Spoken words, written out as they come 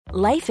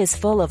Life is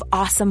full of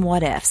awesome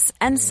what-ifs,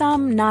 and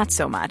some not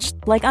so much,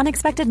 like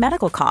unexpected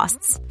medical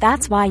costs.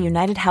 That's why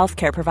United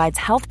Healthcare provides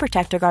Health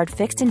Protector Guard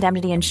fixed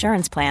indemnity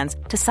insurance plans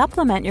to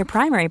supplement your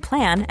primary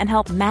plan and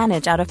help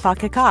manage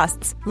out-of-pocket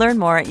costs. Learn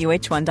more at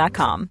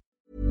uh1.com.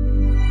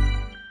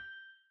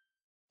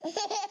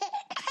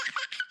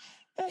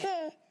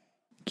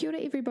 Kia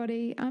ora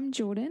everybody, I'm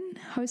Jordan,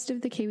 host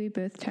of the Kiwi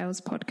Birth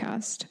Tales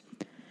podcast.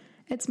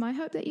 It's my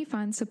hope that you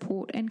find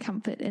support and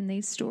comfort in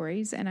these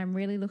stories, and I'm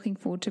really looking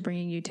forward to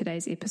bringing you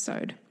today's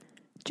episode.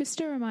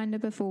 Just a reminder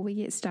before we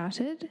get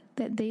started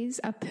that these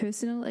are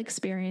personal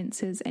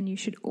experiences and you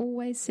should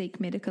always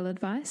seek medical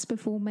advice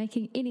before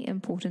making any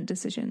important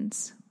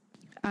decisions.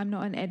 I'm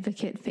not an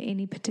advocate for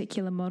any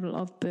particular model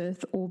of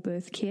birth or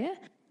birth care,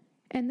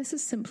 and this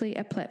is simply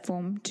a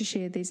platform to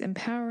share these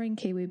empowering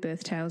Kiwi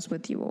birth tales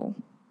with you all.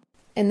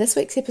 In this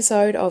week's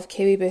episode of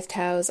Kiwi Birth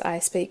Tales, I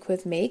speak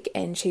with Meg,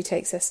 and she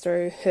takes us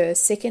through her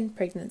second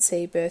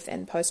pregnancy, birth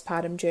and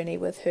postpartum journey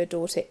with her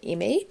daughter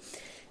Emmie.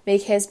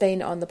 Meg has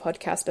been on the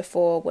podcast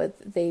before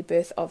with the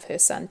birth of her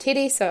son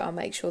Teddy, so I'll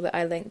make sure that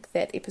I link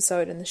that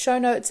episode in the show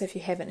notes if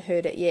you haven't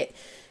heard it yet.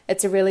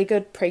 It's a really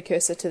good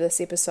precursor to this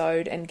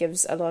episode and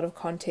gives a lot of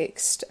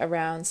context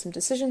around some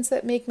decisions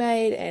that Meg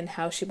made and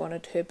how she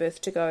wanted her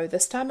birth to go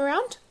this time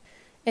around.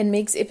 In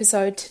Meg's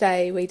episode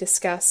today, we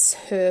discuss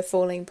her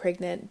falling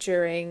pregnant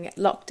during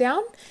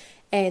lockdown,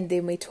 and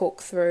then we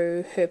talk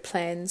through her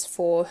plans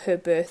for her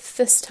birth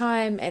this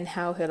time and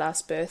how her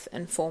last birth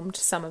informed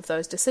some of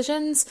those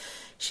decisions.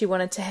 She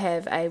wanted to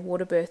have a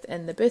water birth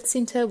in the birth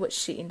centre, which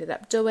she ended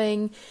up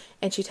doing,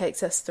 and she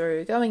takes us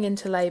through going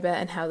into labour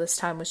and how this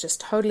time was just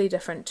totally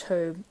different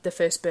to the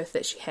first birth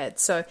that she had.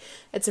 So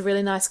it's a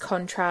really nice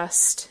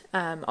contrast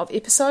of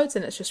episodes,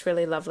 and it's just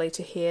really lovely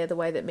to hear the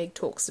way that Meg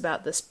talks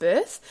about this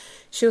birth.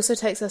 She also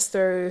takes us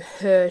through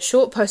her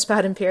short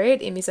postpartum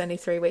period. Emmie's only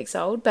 3 weeks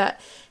old, but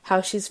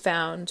how she's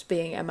found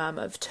being a mum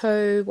of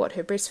two, what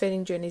her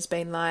breastfeeding journey's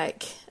been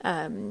like,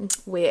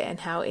 where and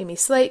how Emmie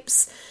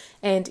sleeps,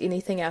 and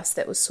anything else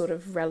that was sort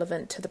of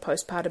relevant to the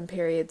postpartum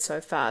period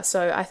so far.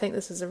 So I think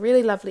this is a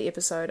really lovely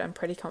episode. I'm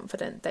pretty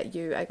confident that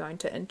you are going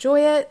to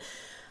enjoy it.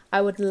 I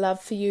would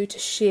love for you to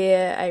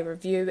share a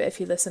review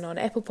if you listen on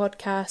Apple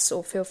Podcasts,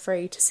 or feel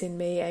free to send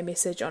me a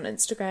message on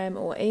Instagram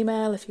or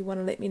email if you want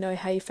to let me know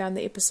how you found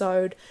the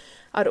episode.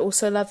 I'd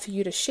also love for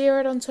you to share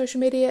it on social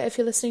media if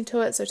you're listening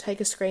to it, so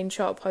take a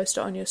screenshot, post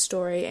it on your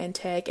story and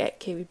tag at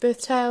Kiwi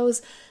Birth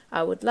Tales.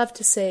 I would love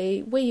to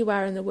see where you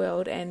are in the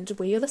world and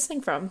where you're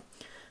listening from.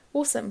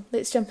 Awesome.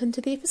 Let's jump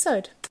into the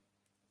episode.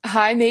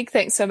 Hi, Meg.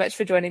 Thanks so much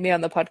for joining me on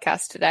the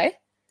podcast today.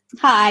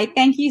 Hi.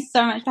 Thank you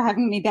so much for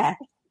having me back.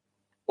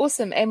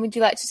 Awesome. And would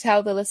you like to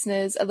tell the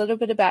listeners a little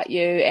bit about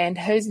you and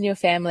who's in your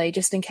family,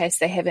 just in case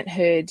they haven't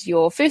heard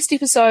your first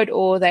episode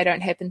or they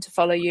don't happen to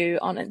follow you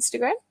on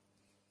Instagram?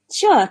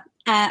 Sure.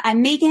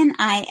 I'm Megan.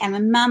 I am a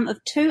mum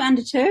of 2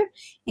 under 2,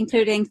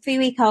 including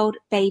 3-week-old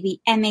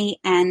baby Emmie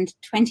and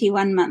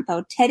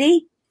 21-month-old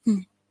Teddy.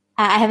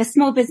 I have a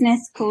small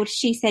business called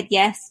She Said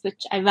Yes,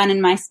 which I run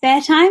in my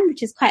spare time,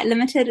 which is quite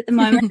limited at the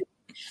moment.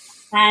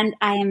 And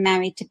I am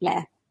married to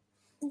Blair.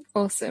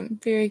 Awesome.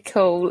 Very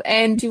cool.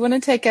 And do you want to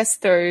take us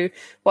through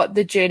what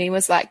the journey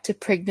was like to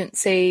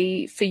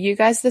pregnancy for you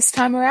guys this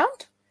time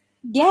around?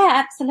 Yeah,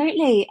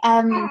 absolutely.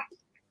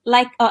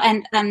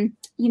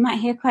 You might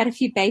hear quite a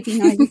few baby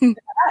noises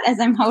as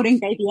I'm holding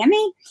baby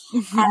Emmie.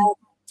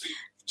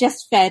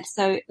 Just fed,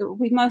 so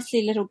we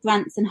mostly little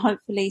grunts and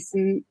hopefully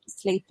some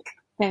sleep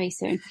very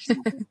soon.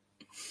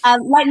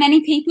 Like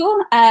many people,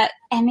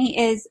 Emmie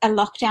is a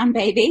lockdown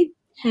baby.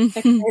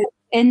 Because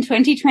in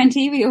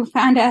 2020, we all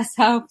found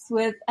ourselves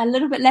with a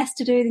little bit less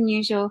to do than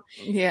usual.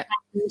 Yeah.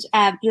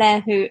 And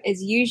Blair, who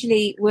is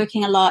usually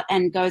working a lot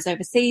and goes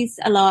overseas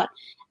a lot,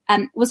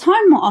 was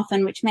home more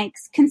often, which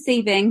makes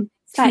conceiving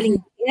slightly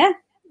easier.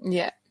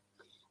 Yeah.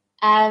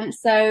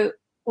 So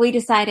we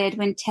decided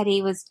when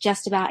Teddy was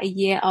just about a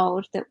year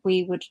old that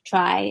we would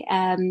try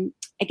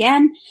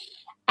again.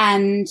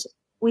 And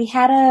we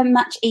had a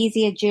much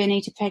easier journey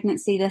to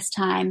pregnancy this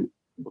time.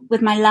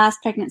 With my last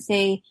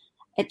pregnancy,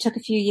 it took a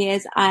few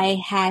years.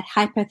 I had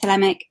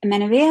hypothalamic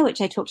amenorrhea,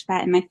 which I talked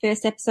about in my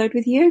first episode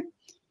with you.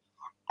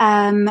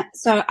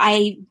 So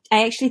I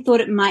actually thought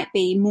it might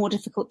be more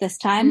difficult this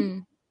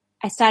time.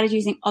 I started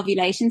using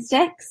ovulation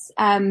sticks.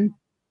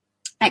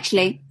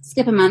 Actually,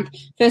 skip a month.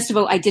 First of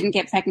all, I didn't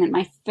get pregnant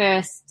my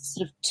first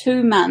sort of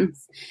 2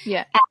 months.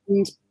 Yeah.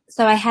 And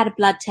so I had a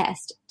blood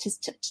test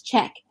to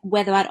check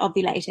whether I'd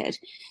ovulated.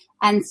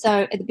 And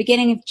so at the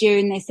beginning of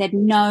June, they said,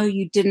 no,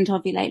 you didn't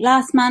ovulate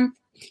last month.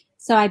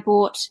 So I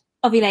bought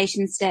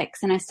ovulation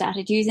sticks and I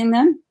started using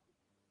them.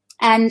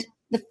 And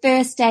the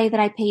first day that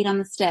I peed on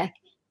the stick,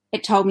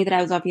 it told me that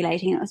I was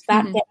ovulating. It was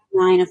about day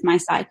 9 of my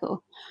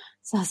cycle.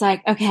 So I was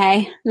like,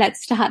 okay,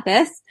 let's start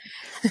this.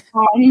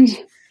 And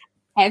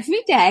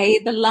every day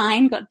the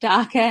line got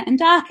darker and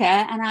darker.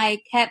 And I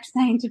kept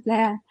saying to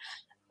Blair,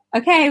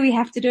 okay, we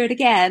have to do it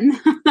again.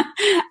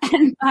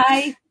 And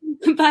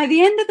by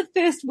the end of the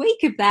first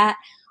week of that,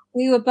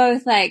 we were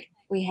both like,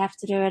 we have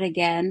to do it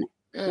again.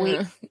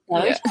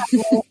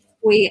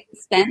 we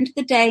spent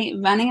the day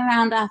running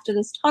around after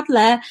this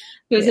toddler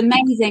who was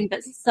amazing,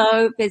 but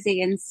so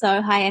busy and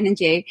so high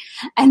energy.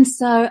 And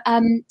so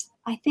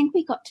I think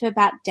we got to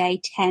about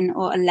day 10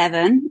 or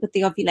 11 with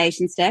the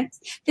ovulation sticks.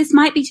 This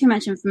might be too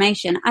much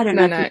information. I don't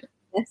know.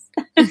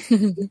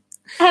 This.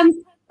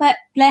 But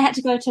Blair had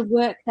to go to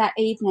work that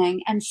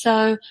evening. And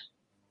so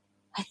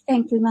I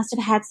think we must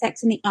have had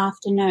sex in the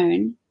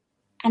afternoon.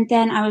 And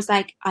then I was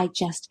like, I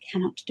just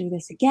cannot do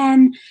this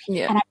again.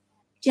 Yeah. And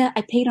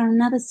I peed on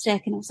another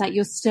stick and it was like,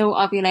 you're still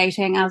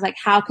ovulating. I was like,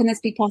 how can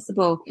this be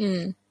possible?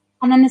 And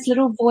then this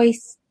little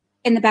voice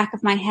in the back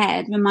of my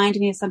head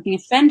reminded me of something a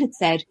friend had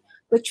said,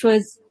 which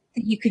was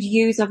that you could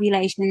use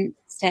ovulation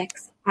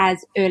sticks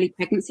as early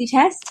pregnancy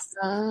tests.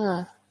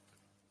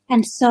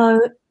 And so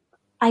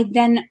I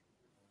then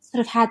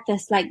sort of had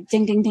this like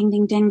ding, ding, ding,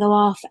 ding, ding go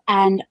off.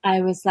 And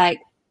I was like,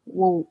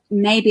 well,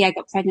 maybe I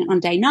got pregnant on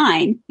day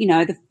 9,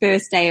 the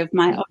first day of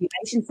my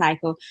ovulation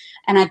cycle.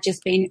 And I've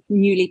just been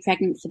newly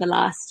pregnant for the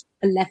last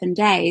 11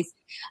 days.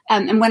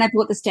 And when I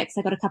bought the sticks,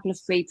 I got a couple of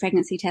free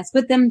pregnancy tests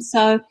with them.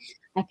 So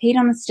I peed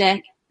on the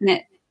stick and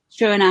it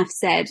sure enough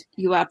said,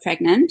 you are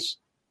pregnant.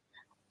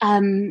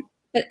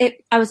 But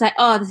I was like,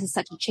 oh, this is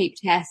such a cheap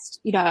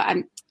test.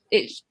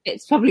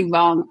 It's probably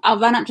wrong. I'll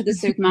run up to the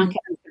supermarket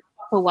and get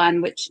a proper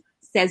one, which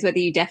says whether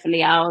you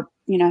definitely are,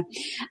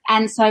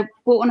 And so I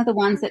bought one of the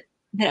ones that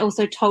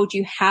also told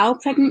you how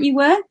pregnant you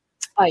were.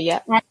 Oh, yeah.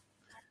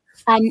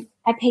 And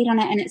I peed on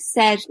it and it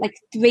said like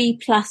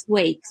 3+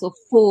 weeks or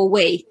 4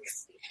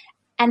 weeks.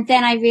 And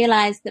then I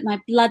realized that my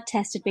blood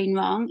test had been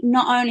wrong.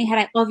 Not only had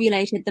I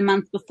ovulated the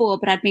month before,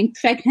 but I'd been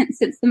pregnant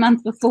since the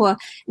month before.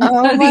 And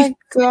oh, so my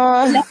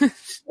God.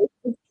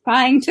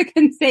 Trying to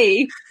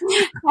conceive.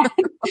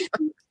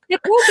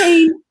 It will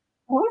be,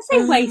 I want to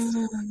say waste.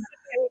 A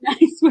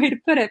nice way to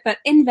put it, but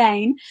in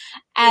vain.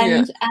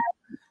 And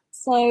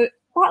so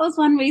that was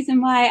one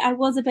reason why I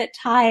was a bit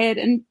tired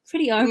and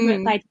pretty over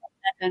it by day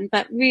 7,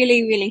 but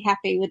really, really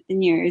happy with the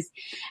news.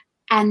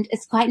 And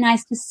it's quite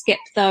nice to skip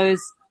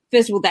those,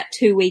 first of all, that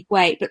 2-week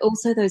wait, but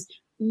also those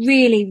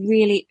really,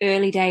 really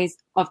early days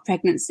of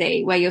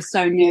pregnancy where you're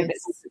so nervous.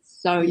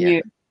 It's so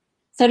new.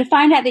 So to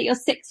find out that you're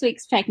 6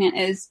 weeks pregnant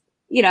is,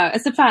 a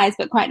surprise,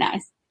 but quite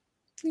nice.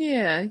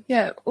 Yeah.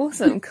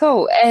 Awesome.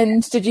 Cool.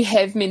 And did you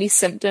have many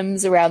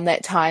symptoms around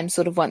that time,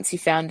 sort of once you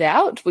found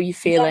out? Were you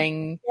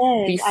feeling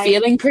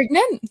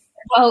pregnant?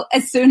 Well,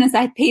 as soon as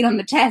I peed on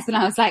the test and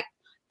I was like,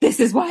 this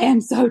is why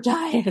I'm so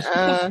tired.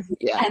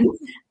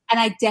 And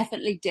I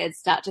definitely did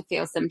start to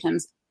feel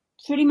symptoms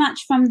pretty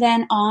much from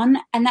then on.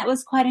 And that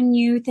was quite a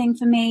new thing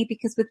for me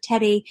because with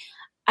Teddy,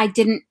 I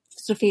didn't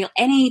sort of feel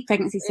any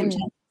pregnancy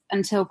symptoms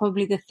until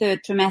probably the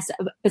 3rd trimester,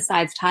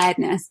 besides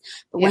tiredness.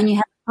 But when you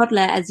have a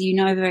toddler, as you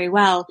know very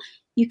well,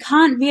 you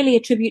can't really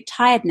attribute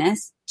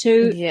tiredness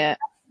to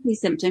the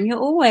symptom. You're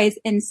always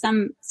in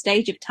some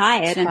stage of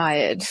tired. And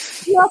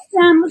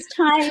lockdown was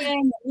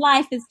tiring.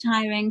 Life is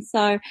tiring.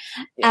 So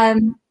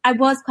I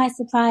was quite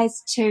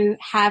surprised to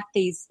have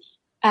these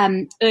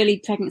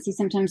early pregnancy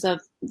symptoms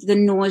of the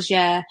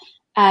nausea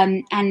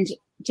and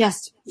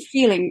just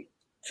feeling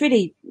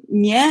pretty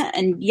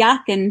and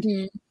yuck,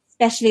 and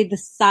especially the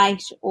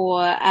sight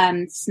or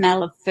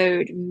smell of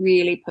food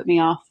really put me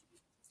off.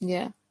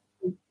 Yeah,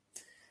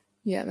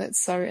 that's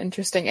so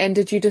interesting. And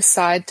did you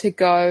decide to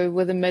go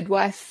with a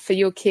midwife for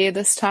your care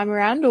this time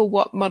around, or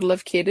what model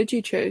of care did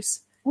you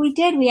choose? We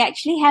did. We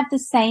actually have the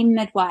same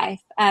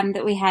midwife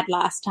that we had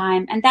last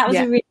time, and that was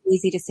a really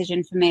easy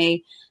decision for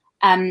me.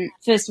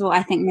 First of all,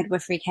 I think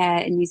midwifery care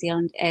in New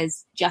Zealand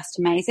is just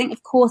amazing.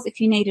 Of course, if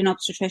you need an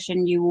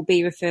obstetrician, you will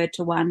be referred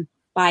to one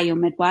by your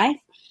midwife.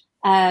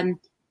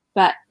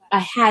 But I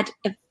had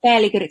a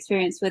fairly good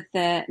experience with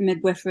the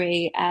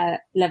midwifery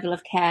level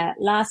of care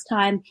last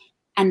time,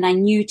 and I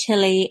knew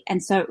Tilly,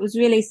 and so it was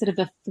really sort of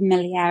a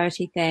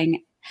familiarity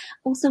thing.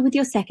 Also, with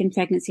your second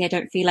pregnancy, I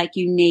don't feel like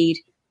you need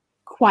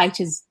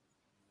quite as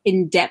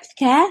in-depth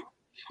care.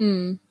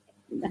 I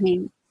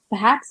mean,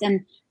 perhaps.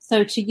 And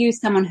so to use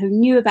someone who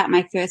knew about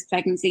my first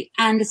pregnancy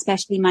and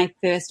especially my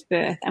first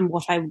birth and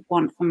what I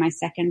want from my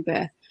second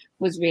birth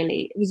was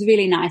really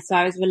nice. So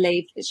I was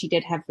relieved that she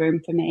did have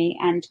room for me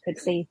and could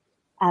see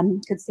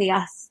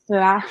us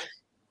throughout.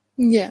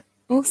 Yeah.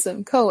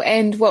 Awesome. Cool.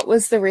 And what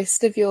was the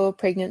rest of your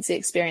pregnancy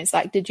experience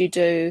like? Did you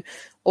do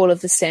all of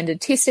the standard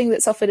testing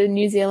that's offered in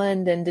New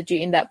Zealand, and did you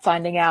end up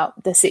finding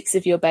out the sex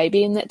of your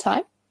baby in that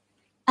time?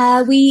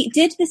 We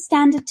did the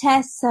standard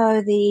test.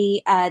 So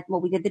we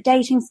did the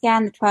dating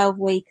scan, the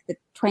 12-week, the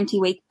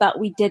 20-week, but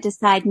we did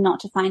decide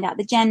not to find out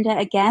the gender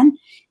again.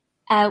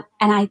 And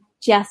I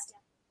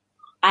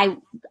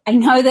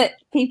know that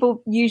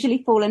people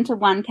usually fall into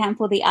one camp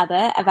or the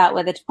other about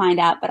whether to find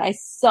out, but I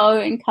so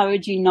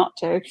encourage you not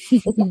to. If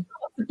you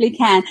possibly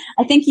can.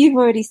 I think you've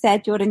already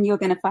said, Jordan, you're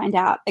going to find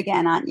out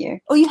again, aren't you?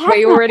 Or you have.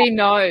 We already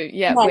know.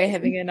 Yeah, we're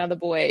having another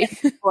boy.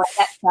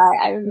 That's right.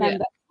 I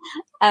remember.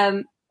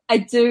 Yeah. I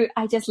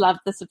just love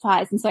the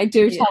surprise, and so I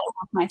do tell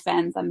all my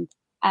friends.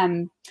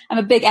 I'm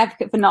a big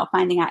advocate for not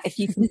finding out if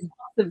you can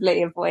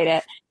possibly avoid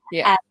it.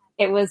 Yeah,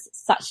 it was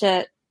such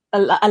a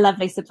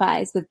lovely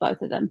surprise with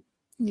both of them.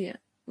 Yeah,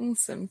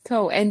 Awesome.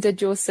 Cool. And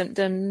did your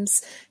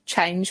symptoms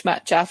change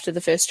much after the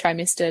first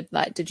trimester?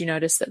 Like, did you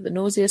notice that the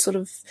nausea sort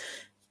of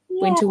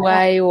went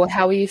away, or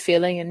how were you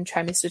feeling in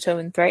trimester 2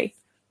 and 3?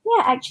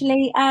 Yeah,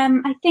 actually,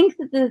 I think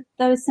that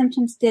those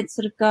symptoms did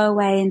sort of go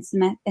away in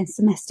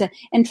trimester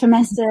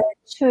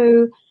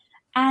 2,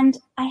 and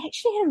I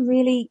actually had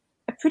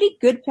a pretty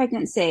good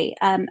pregnancy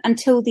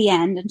until the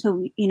end,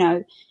 until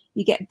you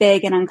get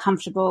big and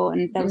uncomfortable,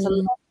 and there was a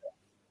lot of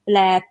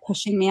Blair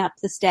pushing me up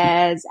the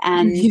stairs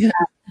and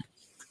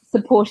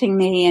supporting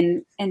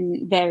me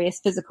in various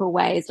physical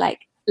ways. Like,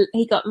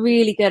 he got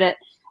really good at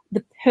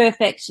the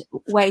perfect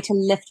way to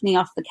lift me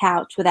off the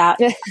couch without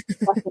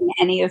touching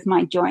any of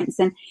my joints.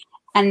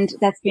 And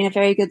that's been a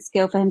very good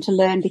skill for him to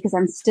learn, because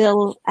I'm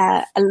still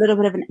a little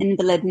bit of an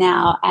invalid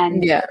now.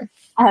 And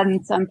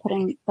so I'm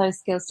putting those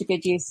skills to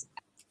good use.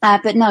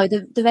 But no,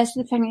 the rest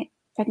of the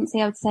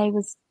pregnancy, I would say,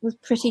 was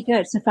pretty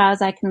good so far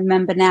as I can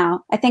remember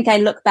now. I think I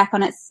look back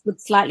on it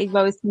with slightly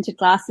rose-tinted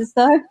glasses,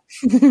 though.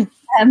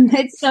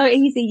 It's so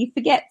easy. You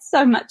forget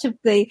so much of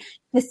the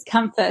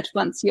discomfort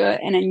once you're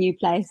in a new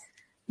place.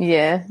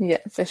 Yeah,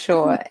 for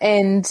sure.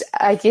 And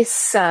I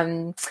guess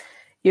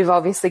you've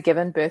obviously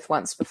given birth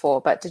once before,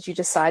 but did you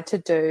decide to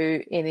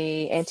do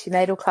any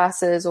antenatal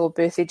classes or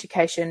birth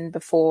education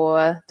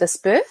before this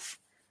birth?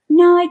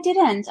 No, I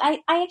didn't. I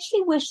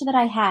actually wish that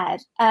I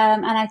had.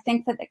 And I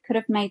think that it could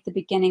have made the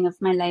beginning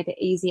of my labour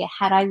easier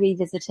had I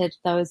revisited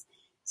those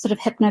sort of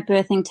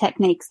hypnobirthing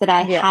techniques that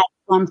I had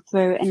gone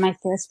through in my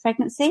first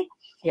pregnancy.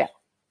 Yeah.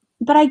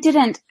 But I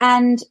didn't.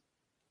 And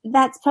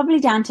that's probably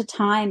down to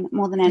time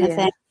more than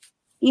anything.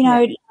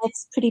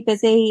 It's pretty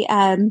busy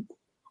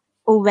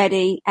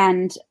already,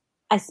 and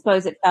I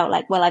suppose it felt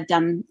like, well, I've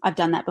done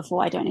that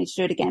before, I don't need to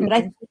do it again. But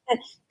I think that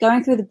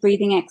going through the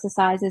breathing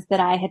exercises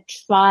that I had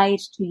tried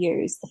to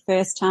use the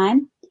first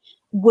time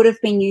would have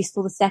been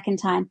useful the second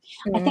time.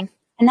 I think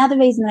another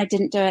reason that I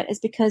didn't do it is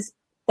because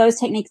those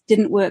techniques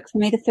didn't work for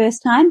me the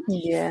first time.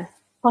 Yeah.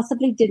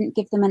 Possibly didn't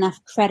give them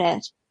enough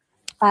credit.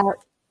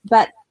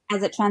 But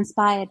as it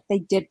transpired, they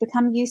did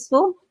become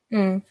useful.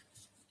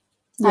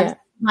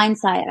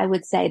 Hindsight, I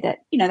would say that,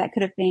 that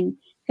could have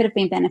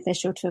been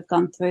beneficial to have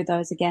gone through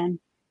those again.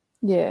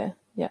 Yeah,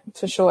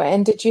 for sure.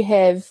 And did you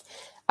have,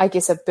 I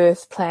guess, a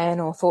birth plan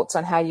or thoughts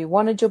on how you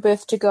wanted your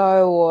birth to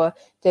go, or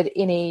did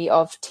any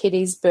of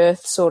Teddy's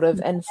birth sort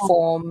of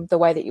inform the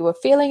way that you were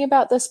feeling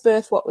about this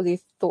birth? What were your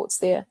thoughts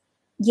there?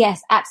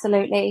 Yes,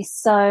 absolutely.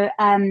 So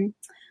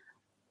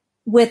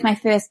with my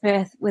first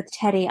birth with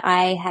Teddy,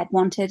 I had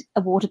wanted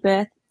a water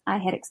birth. I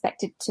had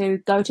expected to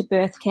go to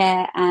birth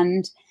care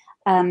and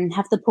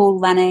have the pool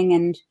running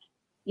and,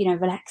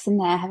 relax in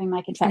there, having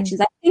my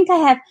contractions. I think I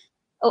have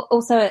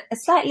also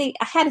I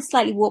had a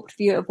slightly warped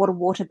view of what a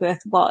water birth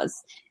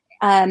was.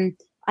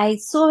 I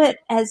saw it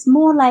as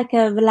more like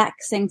a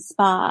relaxing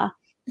spa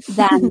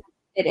than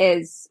it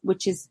is,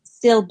 which is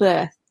still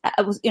birth.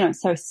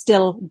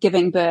 Still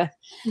giving birth.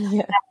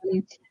 Yeah.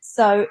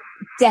 So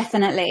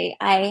definitely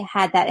I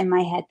had that in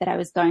my head that I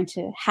was going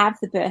to have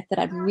the birth that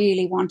I'd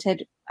really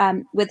wanted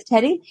with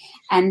Teddy.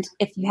 And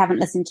if you haven't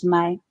listened to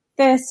my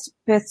first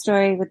birth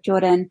story with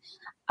Jordan,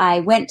 I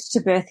went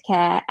to birth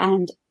care,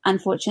 and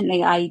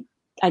unfortunately I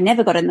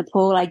never got in the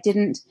pool. I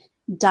didn't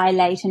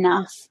dilate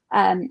enough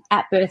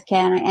at birth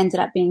care, and I ended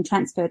up being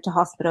transferred to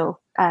hospital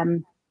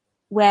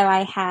where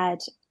I had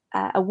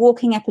a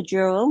walking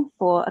epidural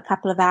for a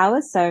couple of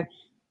hours. So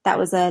that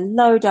was a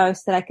low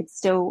dose that I could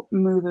still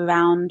move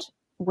around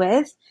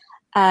with.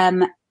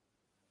 And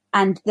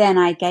then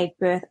I gave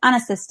birth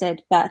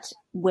unassisted, but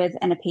with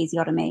an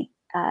episiotomy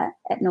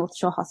at North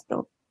Shore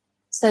Hospital.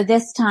 So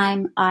this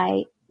time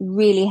I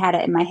really had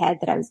it in my head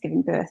that I was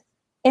giving birth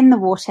in the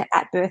water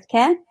at birth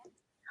care.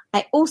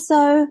 I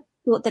also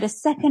thought that a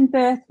second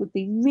birth would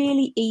be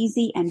really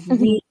easy and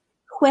really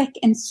quick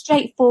and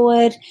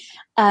straightforward.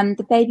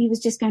 The baby was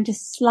just going to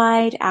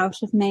slide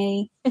out of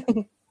me.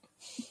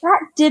 That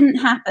didn't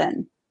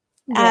happen.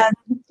 Yeah.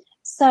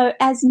 So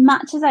as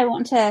much as I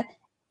want to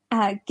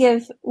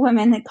give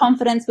women the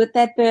confidence with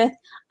their birth,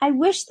 I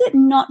wish that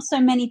not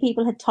so many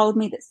people had told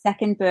me that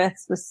second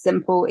births were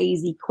simple,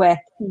 easy, quick.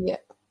 Yeah.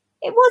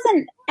 It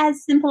wasn't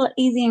as simple,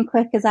 easy, and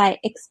quick as I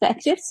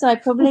expected, so I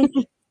probably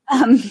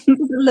was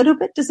a little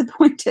bit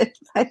disappointed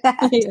by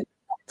that.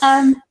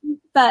 Yeah.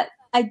 But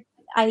I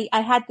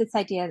had this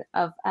idea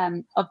of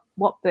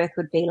what birth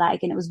would be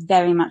like, and it was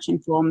very much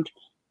informed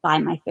by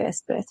my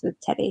first birth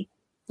with Teddy.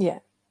 Yeah.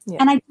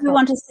 And I do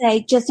want to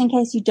say, just in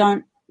case you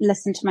don't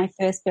listen to my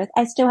first birth,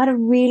 I still had a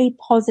really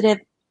positive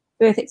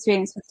birth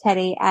experience with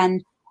Teddy,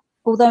 and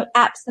although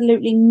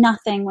absolutely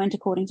nothing went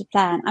according to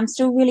plan, I'm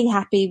still really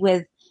happy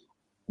with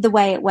the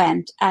way it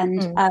went.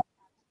 And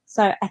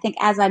so I think,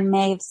 as I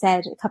may have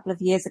said a couple of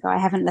years ago, I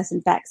haven't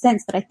listened back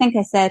since, but I think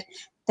I said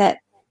that,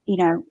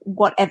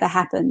 whatever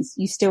happens,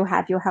 you still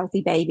have your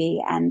healthy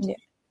baby, and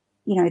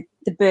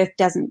the birth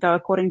doesn't go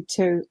according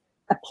to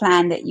a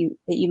plan that you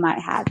might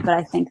have, but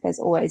I think there's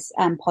always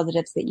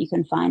positives that you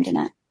can find in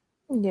it.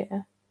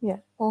 Yeah,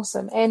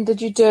 awesome. And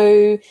did you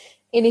do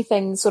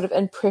anything sort of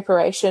in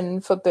preparation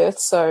for birth?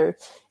 So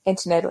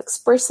antenatal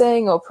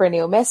expressing or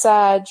perineal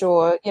massage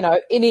or, you know,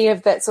 any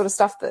of that sort of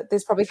stuff, that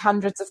there's probably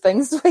hundreds of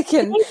things we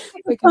can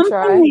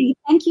try.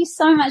 Thank you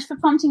so much for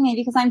prompting me,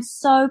 because I'm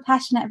so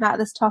passionate about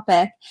this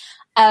topic.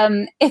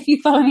 If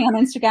you follow me on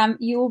Instagram,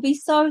 you will be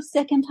so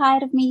sick and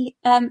tired of me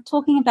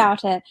talking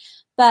about it.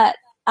 But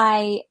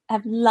I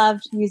have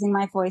loved using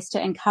my voice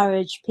to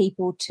encourage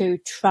people to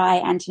try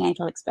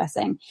antenatal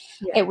expressing.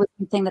 Yeah. It was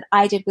something that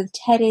I did with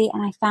Teddy,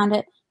 and I found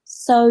it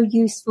so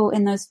useful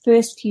in those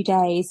first few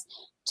days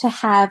to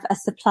have a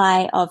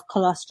supply of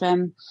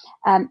colostrum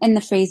in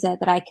the freezer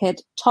that I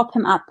could top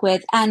him up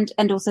with, and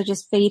also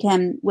just feed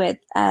him with,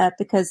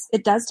 because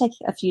it does take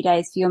a few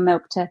days for your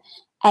milk to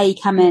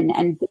come in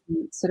and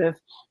sort of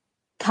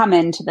come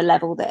into the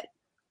level that,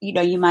 you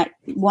know, you might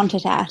want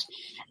it at.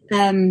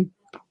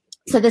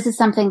 So this is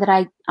something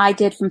that I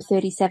did from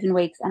 37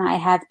 weeks, and I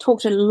have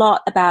talked a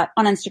lot about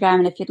on Instagram.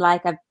 And if you'd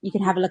like, you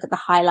can have a look at the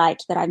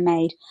highlight that I've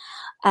made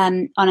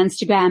on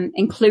Instagram,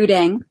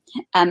 including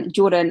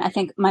Jordan. I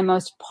think my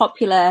most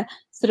popular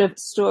sort of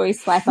story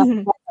swipe up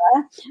ever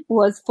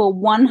was for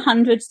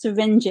 100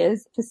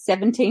 syringes for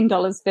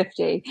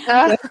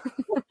 $17.50.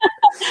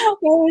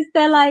 Whereas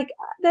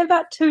they're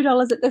about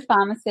 $2 at the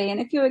pharmacy. And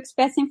if you're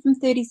expressing from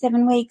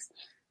 37 weeks,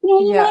 you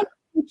know, you might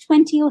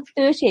 20 or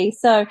 30.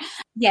 So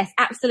yes,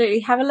 absolutely.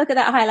 Have a look at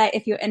that highlight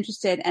if you're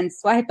interested, and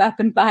swipe up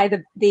and buy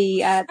the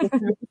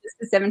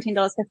for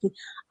 $17.50.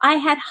 I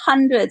had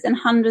hundreds and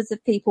hundreds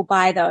of people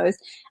buy those,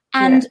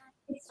 and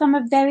it's from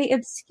a very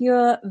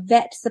obscure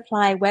vet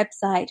supply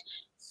website.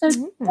 So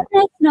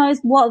goodness knows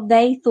what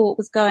they thought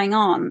was going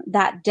on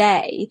that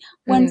day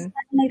when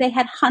suddenly they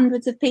had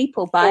hundreds of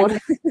people buying.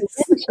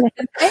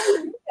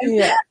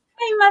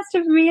 They must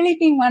have really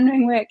been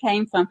wondering where it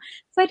came from.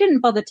 So I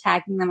didn't bother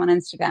tagging them on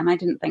Instagram. I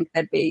didn't think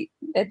they'd be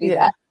that,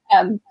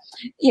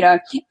 you know,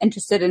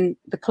 interested in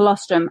the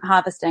colostrum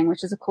harvesting,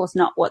 which is of course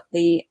not what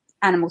the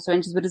animal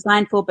syringes were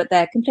designed for, but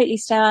they're completely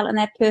sterile and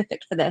they're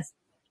perfect for this.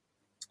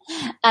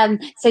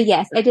 So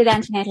yes, I did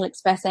antenatal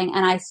expressing,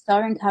 and I so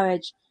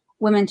encourage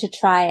women to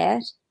try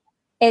it.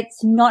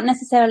 It's not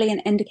necessarily an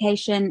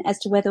indication as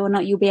to whether or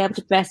not you'll be able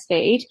to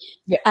breastfeed.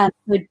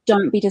 So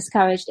don't be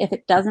discouraged if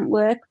it doesn't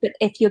work. But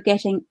if you're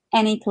getting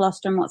any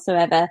colostrum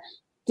whatsoever,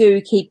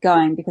 do keep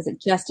going, because it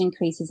just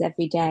increases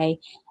every day.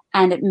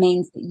 And it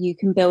means that you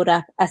can build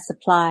up a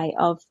supply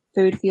of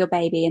food for your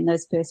baby in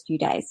those first few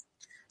days.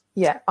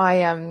 Yeah,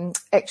 I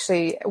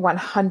actually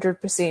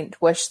 100%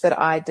 wish that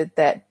I did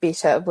that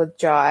better with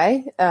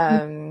Jai.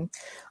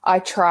 I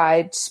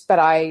tried, but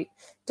I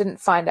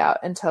didn't find out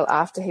until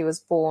after he was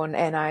born,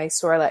 and I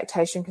saw a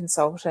lactation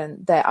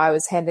consultant that I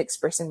was hand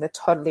expressing the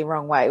totally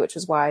wrong way, which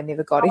is why I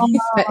never got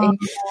anything.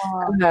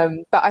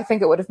 But I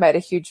think it would have made a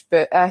huge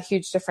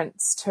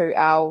difference to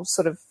our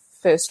sort of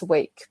first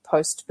week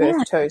post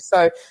birth too.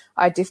 So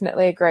I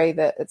definitely agree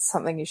that it's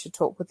something you should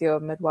talk with your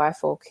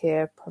midwife or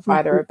care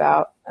provider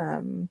about,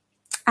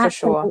 for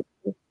sure.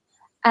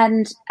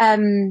 And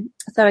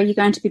so are you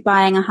going to be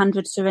buying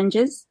 100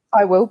 syringes?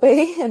 I will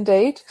be,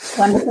 indeed.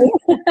 Wonderful.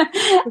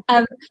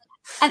 And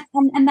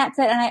that's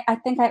it. And I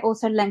think I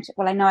also linked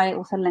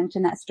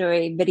in that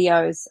story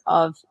videos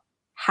of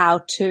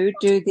how to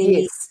do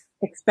the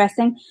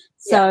expressing.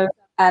 So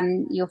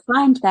you'll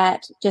find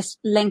that just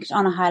linked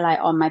on a highlight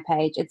on my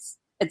page.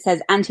 It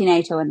says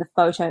antenatal, and the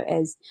photo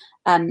is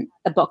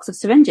a box of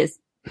syringes.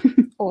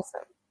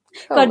 Awesome.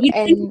 Cool. God, you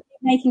think you're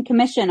making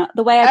commission.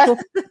 The way I talk,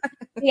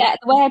 the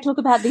way I talk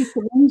about these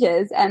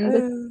syringes and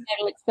this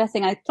antenatal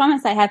expressing, I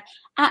promise I have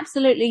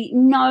absolutely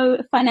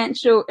no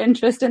financial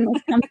interest in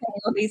this company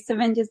or these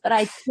syringes, but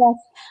and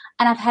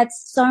I've had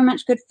so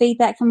much good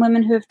feedback from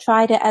women who have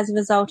tried it as a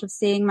result of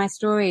seeing my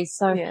stories.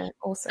 So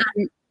awesome.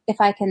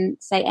 If I can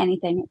say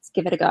anything, it's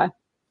give it a go.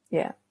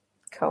 Yeah.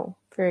 Cool.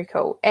 Very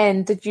cool.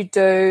 And did you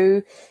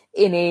do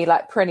any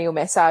like perineal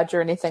massage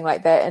or anything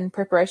like that in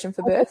preparation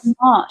for birth?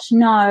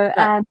 No.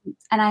 And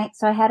I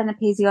had an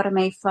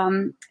episiotomy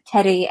from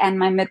Teddy, and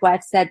my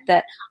midwife said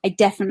that I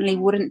definitely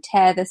wouldn't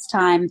tear this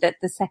time, that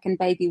the second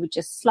baby would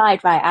just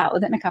slide right out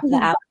within a couple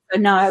of hours. So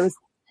no,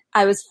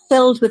 I was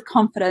filled with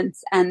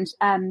confidence and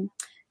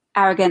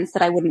arrogance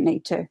that I wouldn't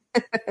need to.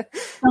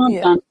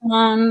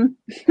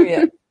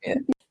 Yeah.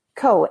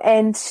 Cool.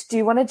 And do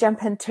you want to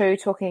jump into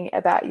talking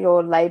about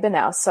your labour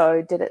now?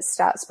 So did it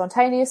start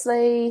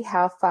spontaneously?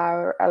 How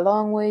far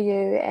along were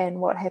you, and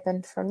what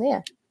happened from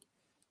there?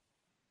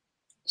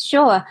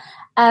 Sure.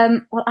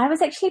 Well, I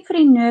was actually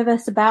pretty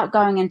nervous about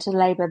going into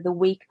labour the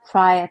week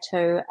prior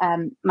to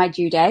my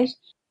due date.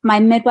 My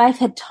midwife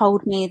had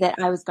told me that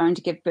I was going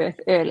to give birth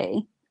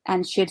early,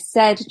 and she had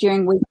said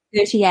during week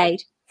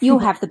 38, you'll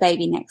have the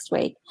baby next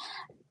week.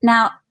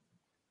 Now,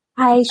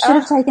 I should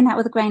have taken that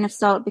with a grain of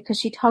salt, because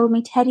she told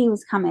me Teddy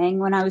was coming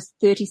when I was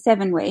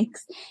 37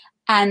 weeks,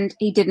 and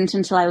he didn't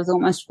until I was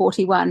almost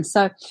 41.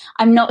 So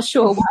I'm not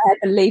sure why I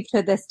believed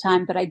her this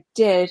time, but I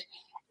did.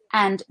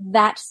 And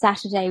that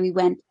Saturday we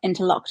went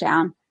into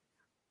lockdown.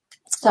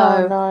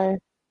 So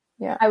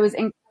no. I was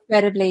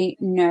incredibly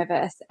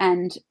nervous,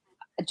 and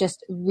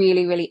just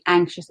really, really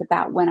anxious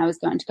about when I was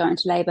going to go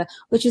into labor,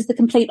 which is the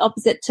complete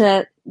opposite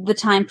to the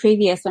time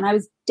previous when I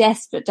was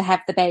desperate to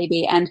have the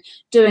baby and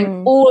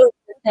doing all of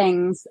the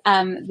things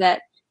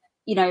that,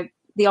 you know,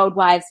 the old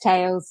wives'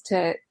 tales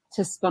to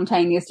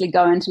spontaneously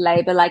go into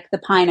labor, like the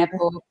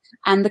pineapple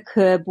and the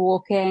curb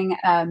walking.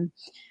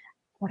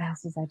 What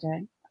else was I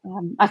doing?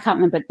 I can't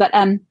remember, but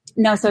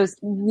no, so it was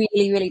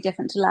really, really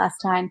different to last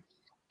time.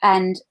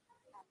 And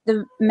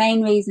the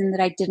main reason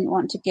that I didn't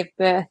want to give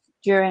birth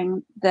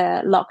during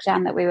the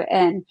lockdown that we were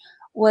in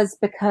was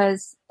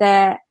because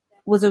there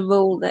was a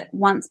rule that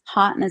once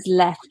partners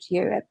left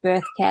you at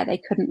birth care,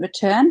 they couldn't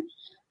return.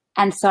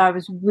 And so I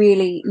was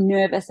really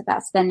nervous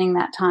about spending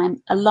that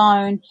time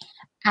alone.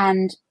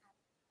 And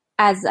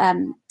as I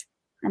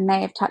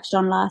may have touched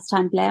on last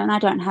time, Blair, and I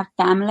don't have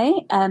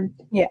family, and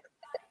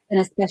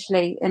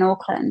especially in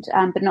Auckland,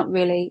 but not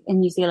really in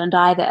New Zealand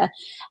either.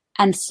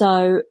 And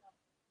so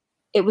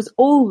it was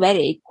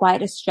already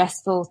quite a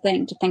stressful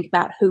thing to think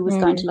about who was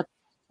going to look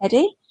at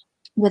Teddy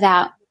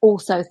without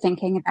also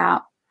thinking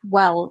about,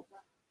 well,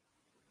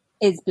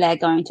 is Blair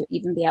going to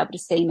even be able to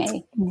see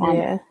me?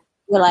 And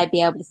will I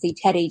be able to see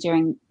Teddy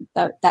during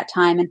that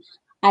time? And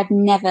I've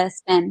never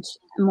spent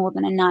more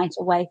than a night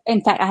away.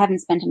 In fact, I haven't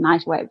spent a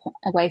night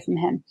away from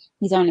him.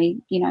 He's only,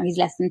 he's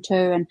less than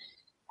 2.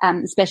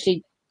 And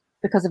especially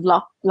because of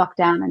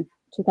lockdown in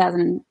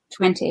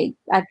 2020,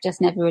 I've just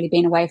never really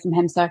been away from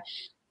him. So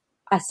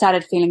I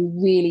started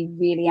feeling really,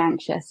 really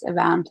anxious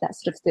around that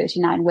sort of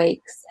 39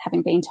 weeks,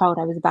 having been told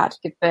I was about to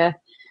give birth.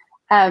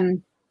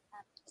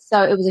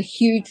 So it was a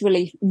huge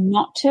relief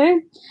not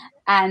to.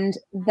 And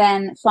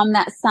then from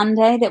that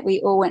Sunday that we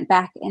all went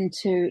back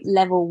into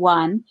level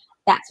 1,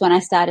 that's when I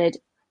started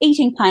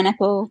eating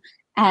pineapple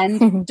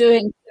and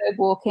doing curb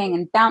walking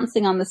and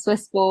bouncing on the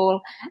Swiss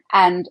ball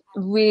and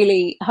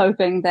really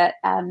hoping that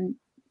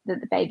that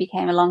the baby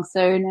came along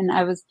soon. And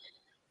I was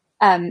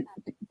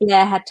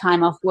Blair had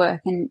time off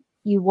work, and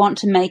you want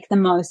to make the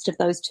most of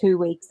those 2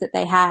 weeks that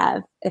they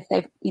have if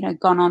they've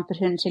gone on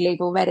paternity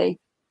leave already.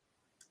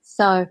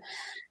 So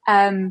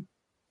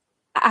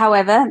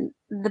however,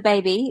 the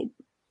baby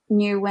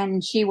knew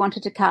when she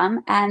wanted to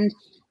come, and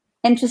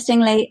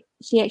interestingly,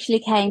 she actually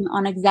came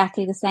on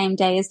exactly the same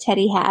day as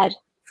Teddy had,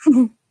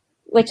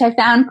 which I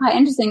found quite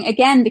interesting,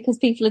 again, because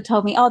people had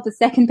told me, oh, the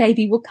second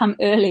baby will come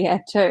earlier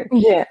too.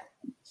 Yeah.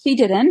 She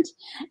didn't.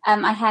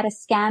 I had a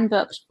scan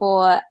booked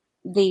for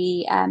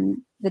the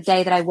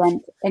day that I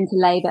went into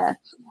labor.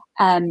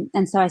 And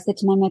so I said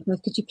to my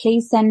midwife, could you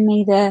please send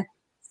me the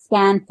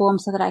scan form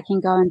so that I can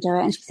go and do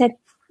it? And she said,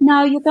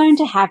 no, you're going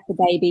to have the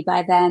baby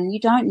by then. You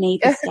don't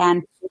need the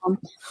scan form.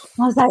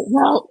 I was like,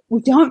 well,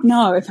 we don't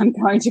know if I'm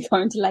going to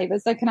go into labor,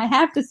 so can I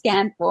have the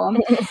scan form?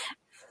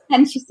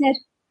 And she said,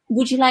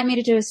 would you like me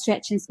to do a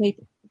stretch and sweep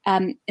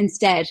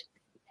instead?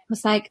 I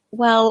was like,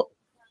 well,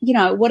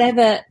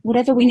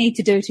 whatever we need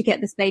to do to get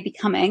this baby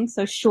coming,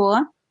 so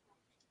sure.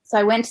 So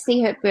I went to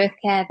see her at birth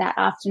care that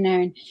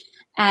afternoon,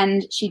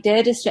 and she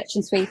did a stretch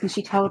and sweep, and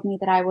she told me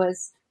that I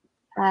was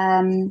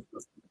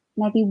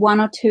maybe 1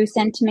 or 2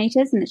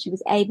 centimeters, and that she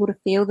was able to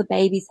feel the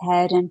baby's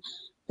head. And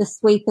the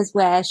sweep is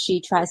where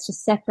she tries to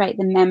separate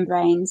the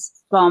membranes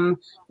from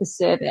the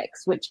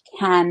cervix, which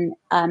can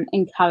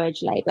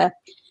encourage labor.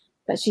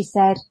 But she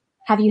said,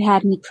 have you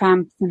had any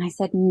cramps? And I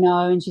said,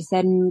 no. And she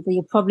said,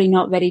 you're probably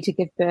not ready to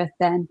give birth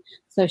then.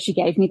 So she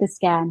gave me the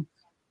scan,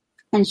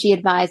 and she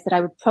advised that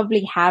I would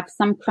probably have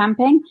some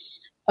cramping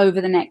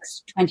over the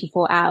next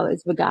 24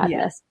 hours,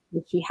 regardless,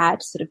 if she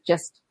had sort of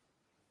just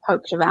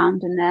poked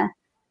around in there.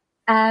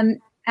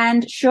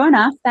 And sure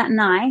enough, that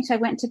night I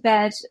went to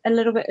bed a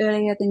little bit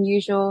earlier than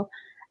usual,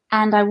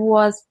 and I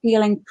was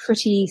feeling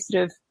pretty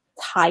sort of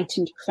tight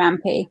and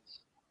crampy,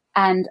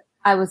 and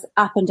I was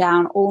up and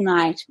down all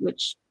night,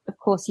 which of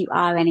course you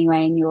are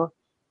anyway in your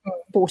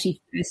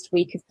 41st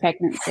week of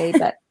pregnancy,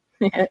 but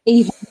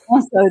even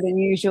more so than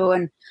usual.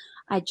 And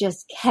I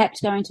just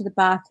kept going to the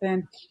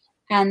bathroom,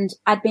 and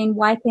I'd been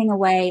wiping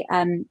away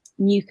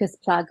mucus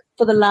plug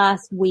for the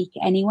last week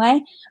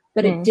anyway,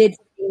 but it did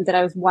seem that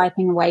I was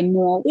wiping away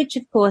more, which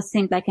of course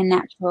seemed like a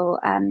natural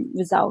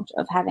result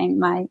of having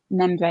my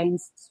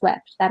membranes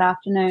swept that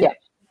afternoon. Yeah.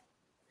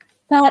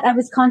 But I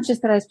was conscious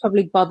that I was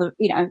probably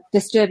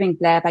disturbing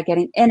Blair by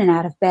getting in and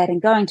out of bed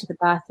and going to the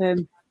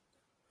bathroom.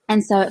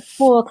 And so at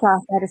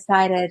 4:00, I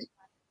decided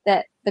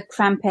that the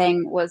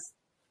cramping was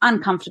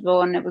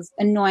uncomfortable and it was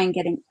annoying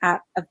getting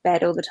out of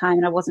bed all the time,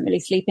 and I wasn't really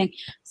sleeping.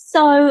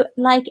 So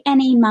like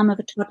any mum of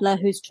a toddler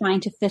who's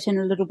trying to fit in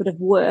a little bit of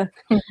work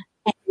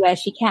anywhere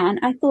she can,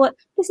 I thought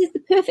this is the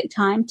perfect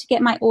time to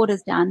get my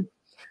orders done.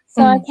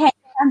 So I came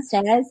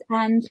downstairs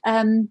and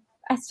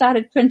I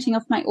started printing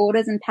off my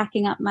orders and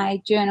packing up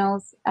my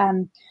journals,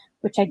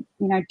 which I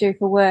do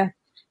for work,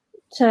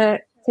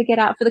 to get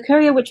out for the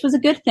courier, which was a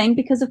good thing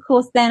because of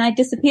course then I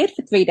disappeared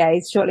for 3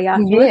 days shortly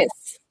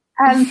afterwards.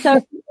 Yes.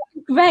 So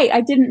great,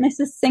 I didn't miss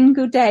a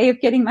single day of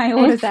getting my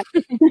orders out.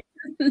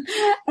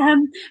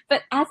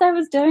 But as I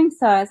was doing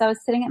so, as I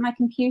was sitting at my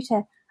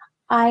computer,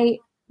 I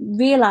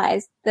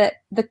realized that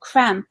the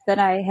cramp that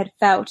I had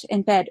felt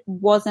in bed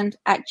wasn't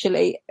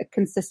actually a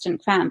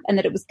consistent cramp and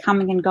that it was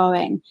coming and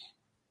going.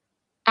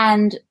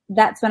 And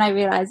that's when I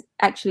realized,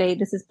 actually,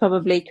 this is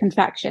probably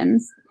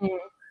contractions. Mm.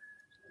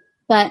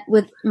 But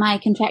with my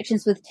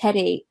contractions with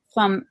Teddy,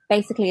 from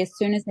basically as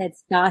soon as they'd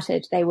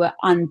started, they were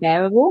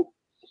unbearable.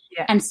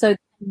 Yeah. And so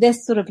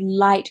this sort of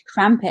light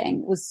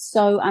cramping was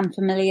so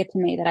unfamiliar to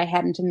me that I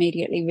hadn't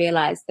immediately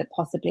realized that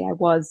possibly I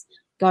was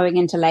going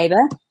into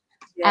labor.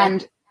 Yeah.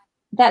 And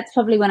that's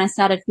probably when I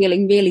started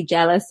feeling really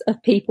jealous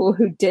of people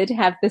who did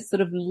have this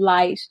sort of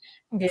light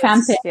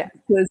cramping,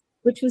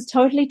 which was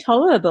totally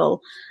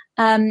tolerable.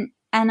 And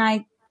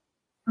my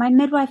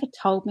midwife had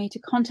told me to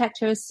contact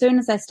her as soon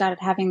as I started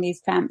having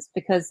these cramps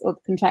or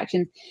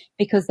contractions,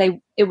 because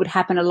it would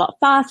happen a lot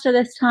faster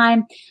this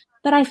time.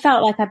 But I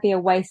felt like I'd be a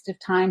waste of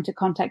time to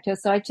contact her.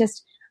 So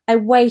I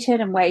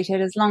waited and waited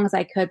as long as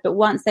I could. But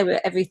once they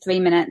were every 3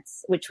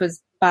 minutes, which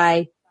was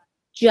by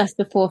just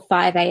before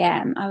 5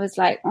 a.m., I was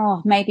like,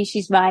 oh, maybe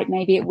she's right.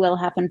 Maybe it will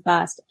happen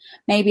fast.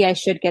 Maybe I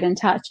should get in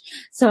touch.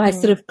 So I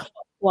sort of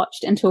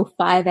watched until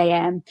 5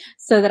 a.m.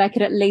 so that I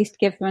could at least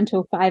give her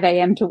until 5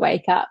 a.m. to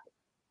wake up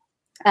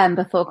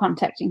before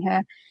contacting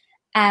her.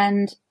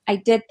 And I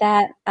did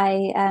that.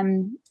 I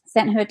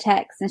sent her a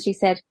text and she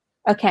said,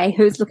 okay,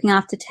 who's looking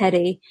after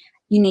Teddy?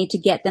 You need to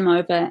get them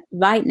over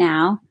right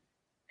now.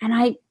 And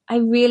I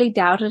really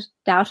doubted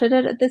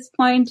it at this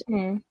point,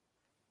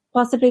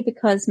 possibly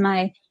because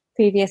my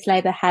previous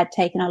labor had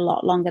taken a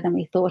lot longer than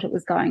we thought it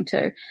was going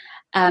to.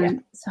 So I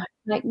was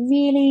like,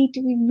 really,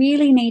 do we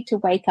really need to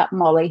wake up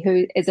Molly,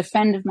 who is a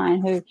friend of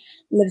mine who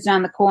lives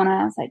around the corner?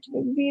 I was like, do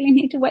we really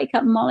need to wake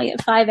up Molly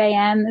at 5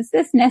 a.m.? Is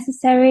this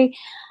necessary?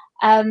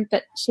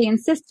 But she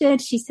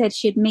insisted. She said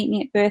she'd meet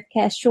me at birth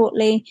care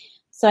shortly.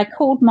 So I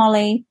called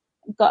Molly,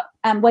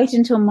 waited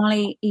until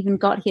Molly even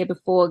got here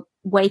before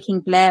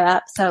waking Blair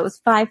up. So it was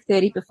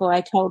 5:30 before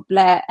I told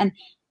Blair. And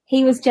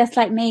he was just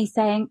like me,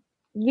 saying,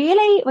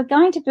 really? We're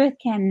going to birth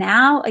care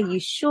now? Are you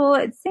sure?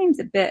 It seems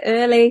a bit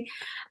early.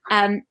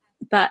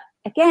 But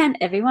again,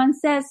 everyone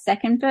says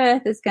second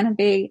birth is going to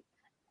be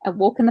a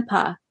walk in the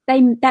park.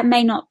 That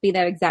may not be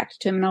their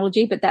exact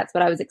terminology, but that's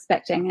what I was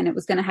expecting. And it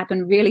was going to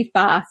happen really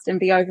fast and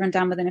be over and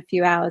done within a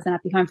few hours, and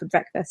I'd be home for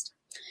breakfast.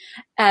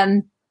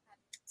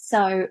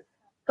 So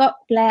got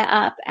Blair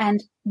up,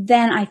 and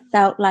then I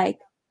felt like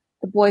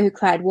the boy who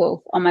cried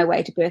wolf on my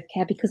way to birth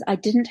care, because I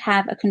didn't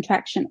have a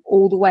contraction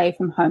all the way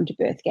from home to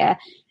birth care.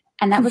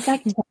 And that was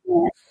like 10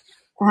 minutes.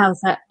 And I was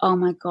like, oh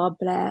my God,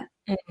 Blair,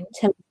 Tilly's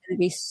going to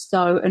be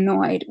so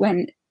annoyed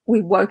when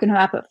we've woken her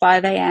up at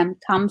 5 a.m.,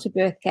 come to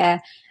birth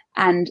care,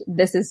 and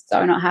this is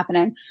so not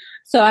happening.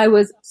 So I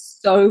was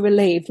so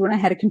relieved when I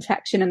had a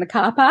contraction in the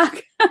car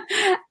park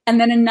and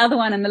then another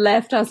one on the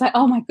left. I was like,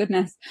 oh my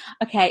goodness.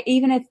 Okay.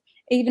 Even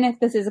if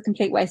this is a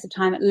complete waste of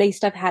time, at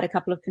least I've had a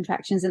couple of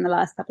contractions in the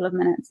last couple of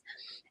minutes.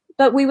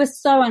 But we were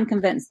so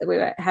unconvinced that we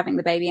were having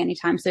the baby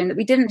anytime soon that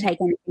we didn't take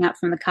anything up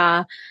from the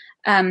car,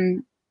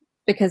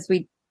 because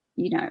we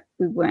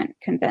weren't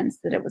convinced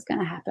that it was going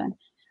to happen.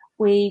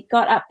 We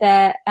got up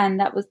there, and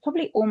that was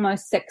probably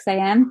almost 6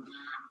 a.m.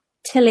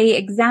 Tilly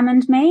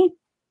examined me,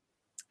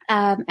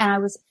 and I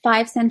was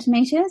 5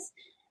 centimeters,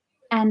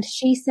 and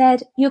she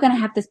said, you're going to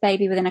have this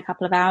baby within a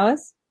couple of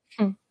hours.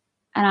 And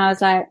I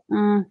was like,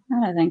 I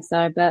don't think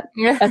so, but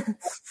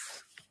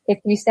if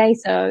you say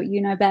so,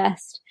 you know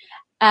best.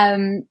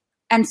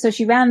 And so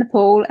she ran the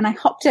pool, and I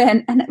hopped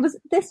in, and it was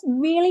this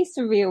really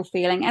surreal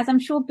feeling, as I'm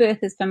sure birth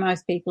is for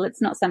most people.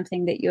 It's not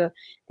something that you're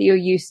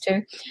used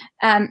to.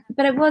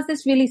 But it was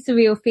this really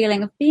surreal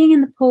feeling of being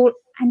in the pool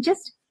and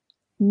just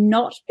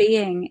not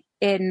being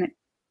in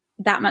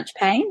that much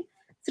pain,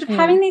 sort of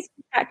having these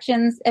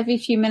contractions every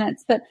few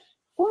minutes, but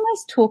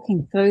almost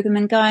talking through them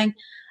and going,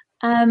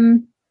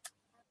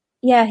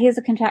 yeah, here's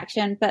a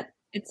contraction, but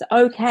it's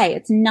okay.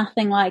 It's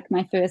nothing like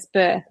my first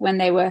birth when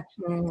they were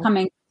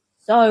coming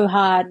so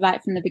hard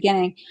right from the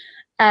beginning.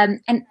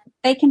 And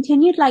they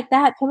continued like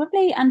that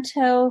probably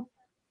until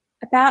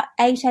about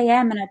 8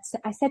 a.m. And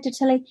I said to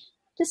Tilly,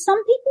 do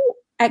some people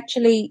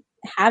actually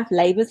have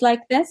labors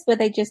like this where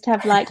they just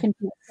have light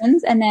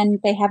contractions and then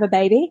they have a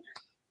baby?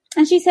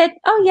 And she said,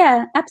 oh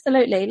yeah,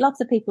 absolutely.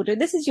 Lots of people do.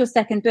 This is your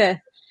second birth.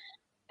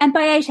 And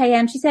by 8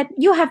 a.m. she said,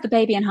 you'll have the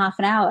baby in half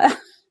an hour.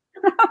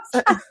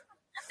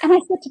 And I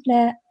said to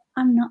Blair,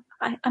 I'm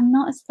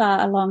not as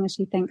far along as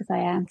she thinks I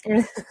am.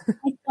 I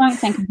don't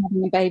think I'm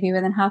having a baby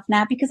within half an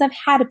hour, because I've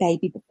had a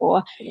baby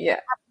before. Yeah.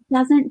 It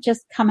doesn't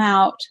just come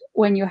out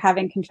when you're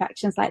having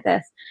contractions like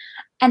this.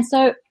 And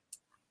so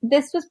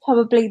this was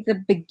probably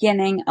the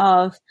beginning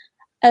of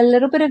a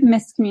little bit of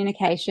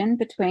miscommunication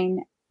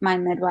between my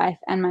midwife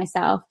and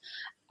myself,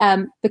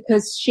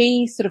 because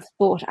she sort of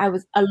thought I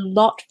was a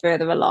lot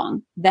further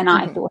along than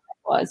I thought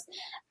I was.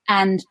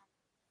 And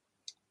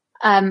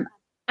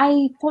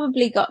I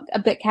probably got a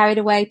bit carried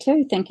away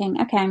too,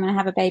 thinking, okay, I'm going to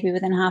have a baby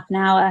within half an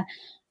hour.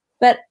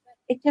 But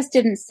it just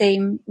didn't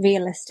seem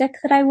realistic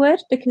that I would,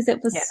 because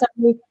it was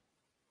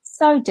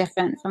so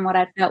different from what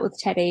I'd felt with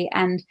Teddy.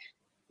 And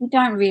you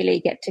don't really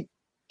get to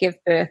give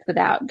birth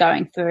without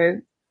going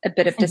through a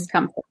bit of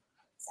discomfort.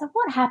 So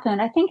what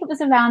happened? I think it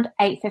was around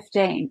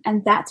 8:15,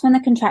 and that's when the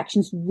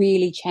contractions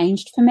really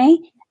changed for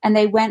me. And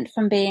they went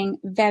from being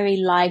very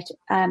light,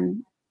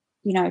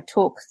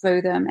 talk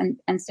through them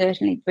and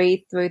certainly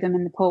breathe through them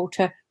in the pool,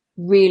 to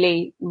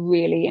really,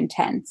 really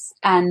intense.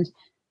 And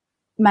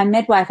my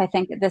midwife, I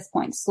think at this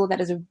point, saw that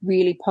as a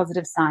really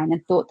positive sign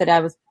and thought that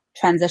I was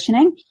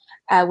transitioning,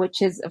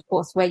 which is, of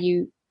course, where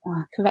you,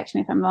 correct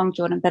me if I'm wrong,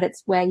 Jordan, but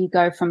it's where you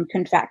go from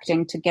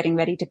contracting to getting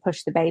ready to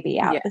push the baby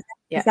out.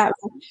 Is that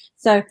right?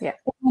 So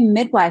my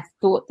midwife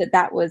thought that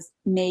that was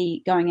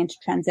me going into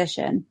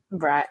transition.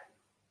 Right.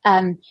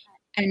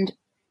 And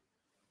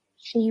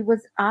she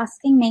was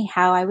asking me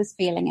how I was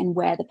feeling and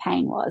where the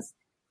pain was.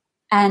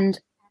 And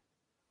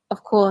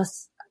of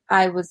course,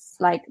 I was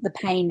like, the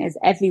pain is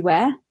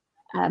everywhere.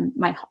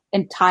 My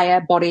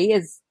entire body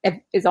is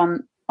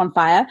on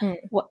fire.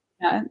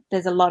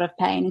 There's a lot of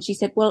pain. And she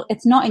said, well,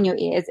 it's not in your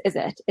ears, is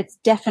it? It's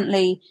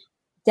definitely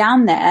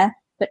down there,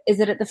 but is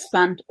it at the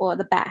front or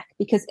the back?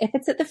 Because if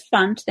it's at the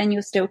front, then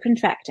you're still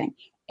contracting.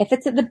 If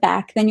it's at the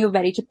back, then you're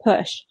ready to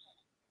push.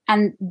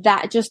 And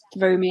that just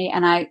threw me.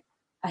 And I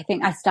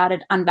think I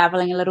started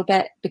unraveling a little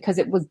bit, because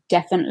it was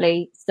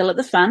definitely still at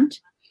the front.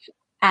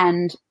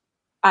 And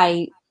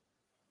I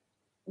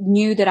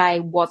knew that I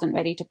wasn't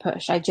ready to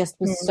push. I just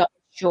was so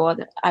sure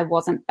that I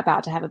wasn't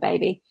about to have a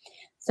baby.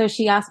 So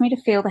she asked me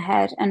to feel the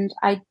head and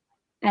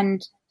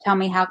tell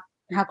me how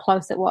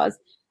close it was.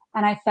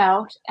 And I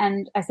felt,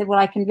 and I said, well,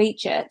 I can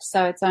reach it.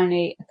 So it's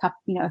only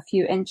a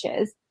few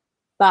inches,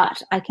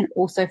 but I can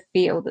also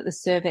feel that the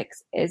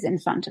cervix is in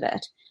front of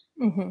it.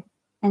 Mm-hmm.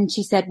 And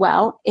she said,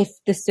 well, if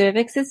the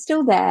cervix is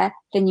still there,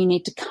 then you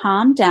need to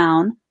calm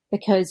down,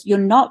 because you're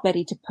not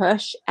ready to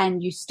push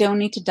and you still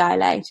need to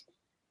dilate.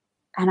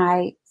 And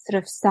I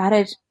sort of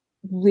started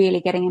really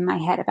getting in my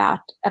head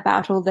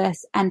about all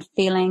this and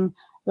feeling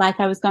like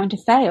I was going to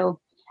fail.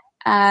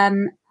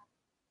 And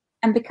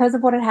because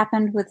of what had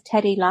happened with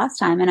Teddy last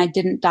time, and I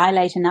didn't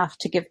dilate enough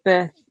to give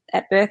birth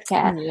at birth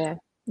care,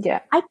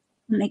 I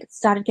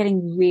started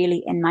getting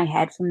really in my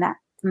head from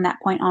that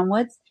point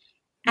onwards.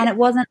 And it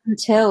wasn't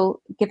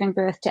until giving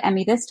birth to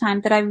Emmie this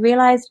time that I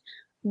realized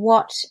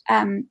what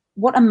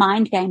a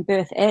mind game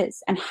birth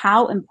is, and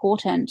how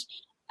important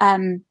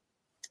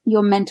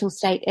your mental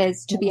state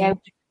is to be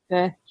able to give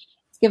birth.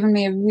 It's given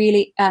me a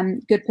really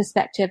good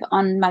perspective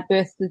on my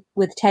birth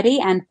with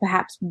Teddy, and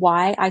perhaps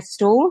why I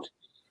stalled,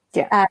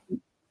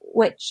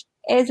 which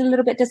is a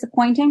little bit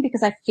disappointing,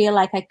 because I feel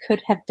like I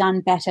could have done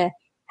better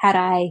had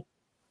I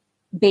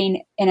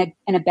been in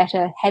a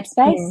better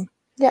headspace.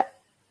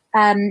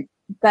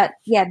 But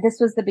yeah, this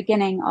was the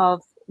beginning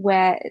of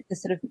where the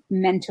sort of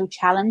mental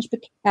challenge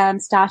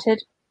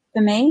started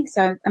for me.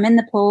 So I'm in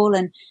the pool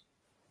and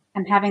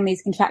I'm having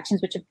these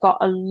contractions, which have got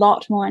a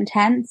lot more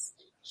intense.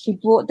 She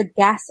brought the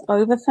gas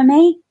over for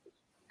me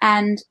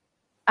and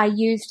I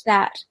used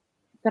that,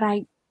 but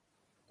I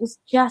was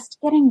just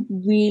getting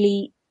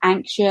really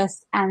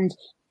anxious and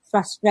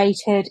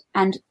frustrated,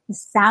 and the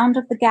sound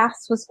of the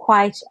gas was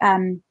quite,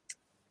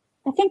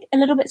 I think, a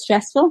little bit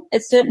stressful.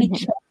 It certainly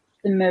changed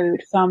the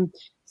mood from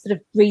sort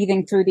of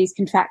breathing through these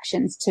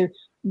contractions to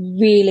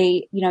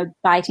really,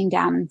 biting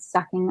down and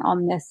sucking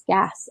on this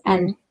gas.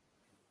 And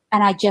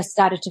I just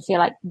started to feel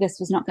like this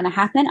was not going to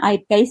happen.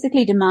 I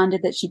basically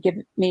demanded that she give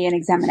me an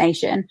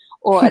examination,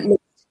 or at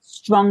least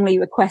strongly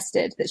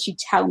requested that she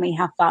tell me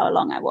how far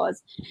along I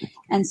was.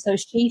 And so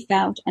she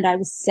felt, and I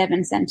was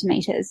 7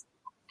 centimeters.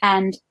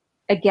 And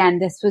again,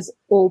 this was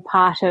all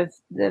part of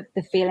the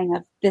feeling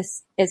of,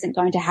 this isn't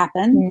going to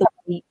happen the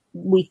way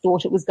we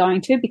thought it was going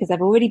to, because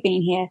I've already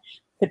been here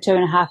for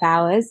 2.5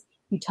 hours.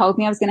 You told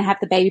me I was going to have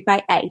the baby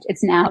by 8.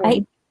 It's now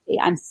 8.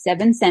 I'm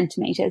 7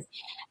 centimeters.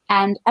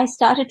 And I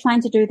started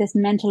trying to do this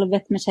mental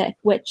arithmetic,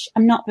 which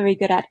I'm not very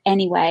good at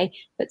anyway,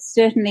 but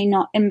certainly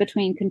not in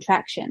between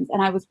contractions.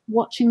 And I was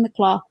watching the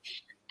clock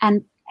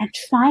and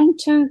trying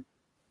to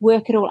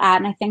work it all out.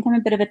 And I think I'm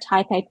a bit of a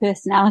type A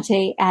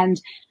personality.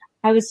 And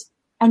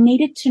I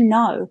needed to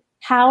know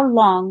how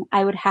long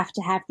I would have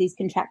to have these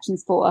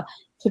contractions for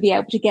to be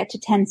able to get to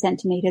 10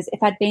 centimeters.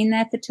 If I'd been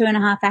there for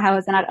 2.5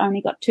 hours and I'd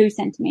only got 2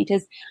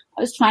 centimeters,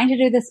 I was trying to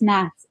do this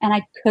maths and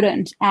I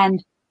couldn't.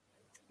 And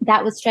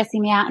that was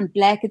stressing me out. And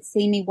Blair could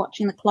see me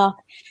watching the clock.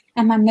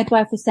 And my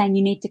midwife was saying,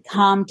 you need to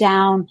calm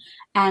down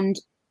and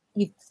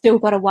you've still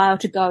got a while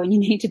to go and you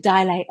need to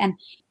dilate. And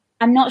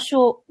I'm not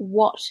sure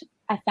what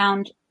I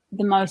found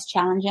the most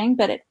challenging,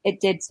 but it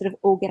did sort of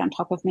all get on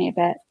top of me a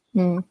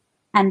bit.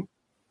 And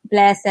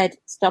Blair said,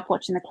 stop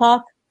watching the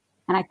clock.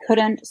 And I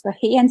couldn't. So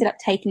he ended up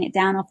taking it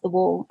down off the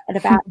wall at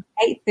about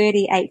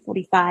 8:30,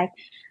 8:45,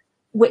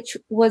 which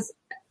was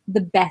the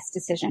best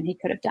decision he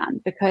could have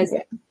done, because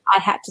I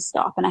had to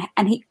stop.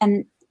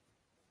 And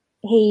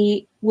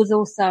he was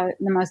also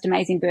the most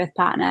amazing birth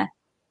partner,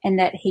 in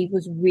that he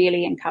was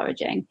really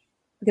encouraging,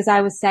 because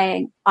I was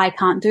saying, I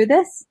can't do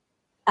this.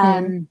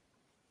 I'm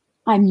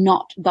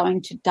not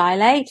going to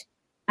dilate,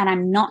 and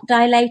I'm not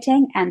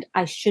dilating, and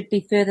I should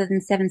be further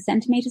than 7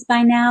 centimeters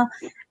by now.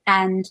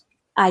 And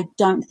I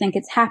don't think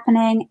it's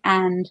happening.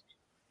 And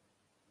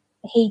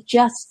he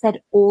just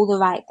said all the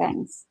right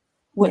things,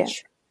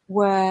 which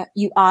were,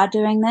 you are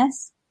doing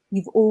this.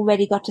 You've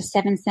already got to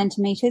 7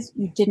 centimeters.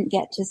 You didn't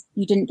get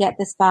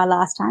this far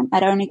last time.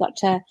 I'd only got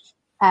to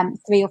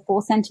 3 or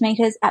 4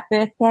 centimeters at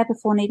birth care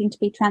before needing to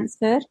be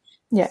transferred.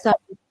 Yeah. So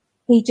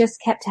he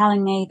just kept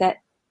telling me that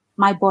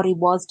my body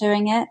was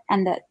doing it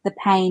and that the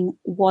pain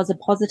was a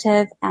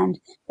positive and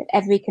that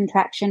every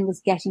contraction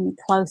was getting me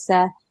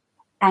closer.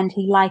 And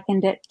he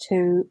likened it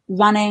to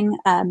running.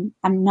 I'm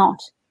not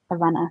a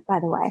runner, by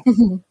the way,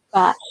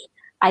 but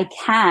I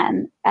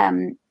can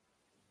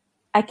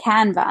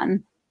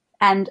run.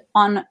 And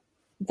on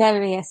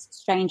various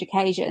strange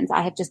occasions,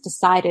 I have just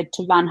decided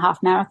to run half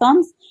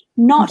marathons,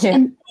 not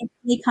in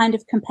any kind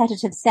of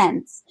competitive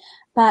sense,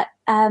 but,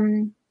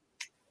 and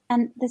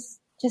this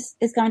just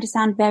is going to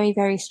sound very,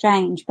 very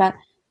strange, but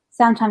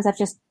sometimes I've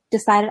just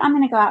decided I'm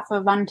going to go out for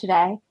a run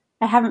today.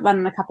 I haven't run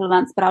in a couple of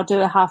months, but I'll do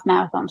a half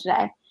marathon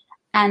today.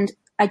 And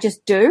I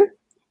just do.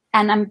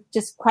 And I'm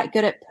just quite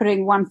good at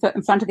putting one foot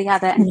in front of the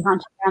other and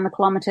counting down the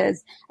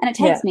kilometers. And it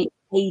takes me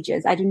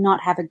ages. I do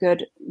not have a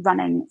good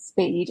running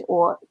speed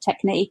or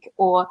technique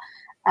or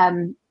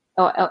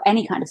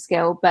any kind of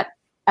skill, but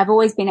I've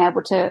always been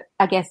able to,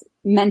 I guess,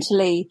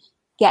 mentally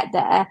get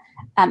there.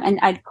 And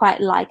I'd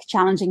quite like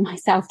challenging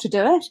myself to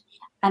do it.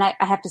 And I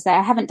have to say,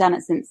 I haven't done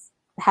it since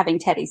having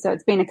Teddy. So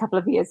it's been a couple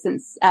of years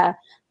since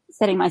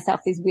setting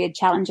myself these weird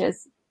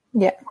challenges.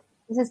 Yeah.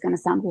 This is going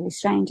to sound really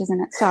strange,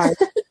 isn't it? Sorry.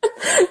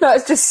 No,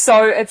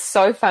 it's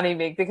so funny,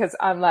 Meg, because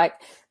I'm like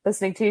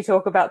listening to you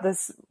talk about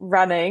this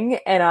running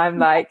and I'm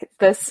like,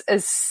 this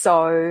is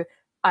so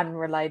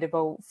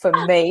unrelatable for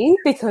me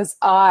because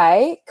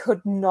I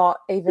could not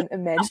even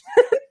imagine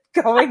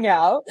going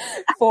out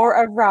for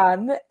a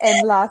run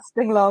and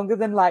lasting longer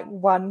than like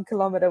 1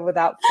 kilometer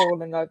without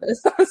falling over.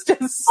 So it's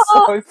just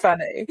so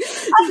funny.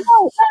 I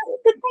know.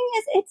 The thing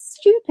is, it's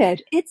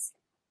stupid. It's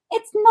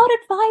not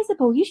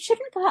advisable. You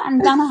shouldn't go out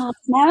and run a half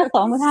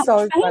marathon without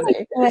so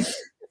training. Funny.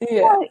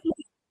 Yeah.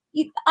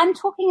 I'm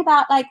talking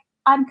about like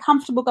I'm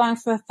comfortable going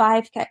for a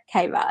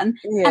 5K run,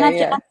 and I've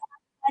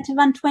had to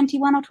run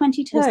 21 or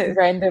 22 just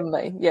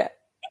randomly. Yeah,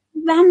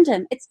 it's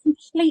random. It's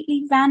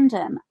completely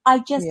random. I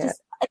just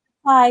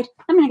decided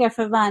I'm going to go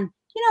for a run.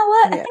 You know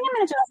what? I think I'm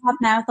going to do a half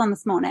marathon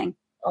this morning.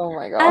 Oh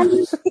my god!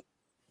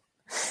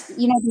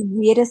 You know the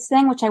weirdest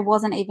thing, which I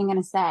wasn't even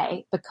going to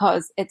say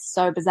because it's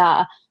so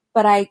bizarre,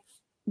 but I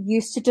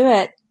used to do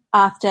it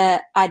after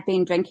I'd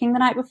been drinking the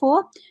night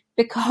before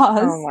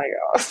because oh my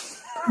god,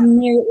 I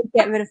knew it would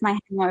get rid of my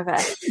hangover.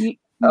 You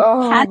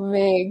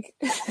Meg,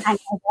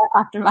 hangover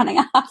after running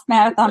a half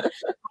marathon. I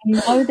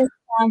know this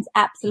sounds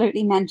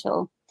absolutely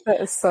mental.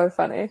 That is so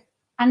funny.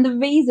 And the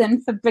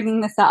reason for bringing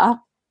this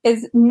up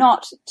is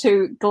not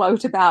to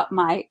gloat about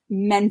my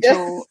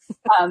mental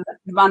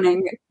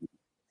running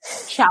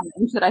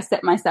challenge that I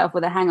set myself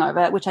with a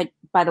hangover, which I,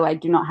 by the way,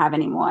 do not have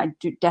anymore. I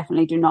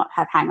definitely do not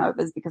have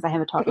hangovers because I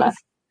have a toddler.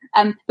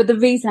 But the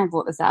reason I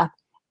brought this up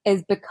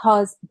is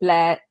because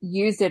Blair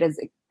used it as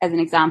an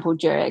example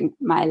during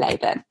my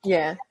labor.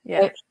 Yeah.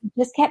 So she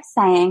just kept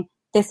saying,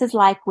 this is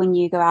like when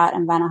you go out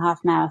and run a half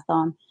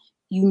marathon.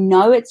 You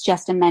know it's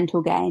just a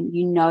mental game.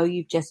 You know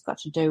you've just got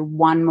to do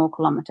 1 more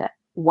kilometer,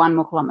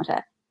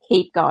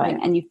 keep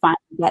going, and you finally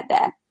get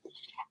there.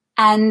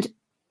 And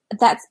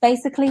that's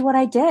basically what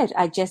I did.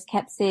 I just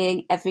kept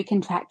seeing every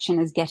contraction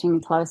as getting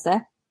me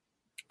closer.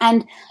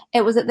 And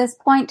it was at this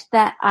point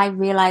that I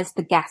realized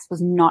the gas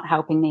was not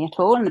helping me at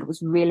all and it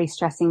was really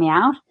stressing me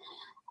out.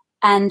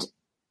 And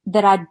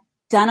that I'd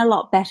done a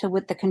lot better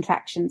with the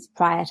contractions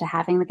prior to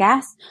having the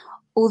gas.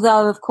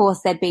 Although, of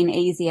course, they'd been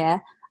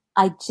easier,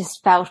 I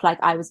just felt like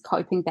I was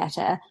coping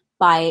better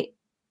by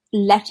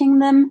letting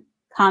them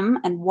come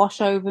and wash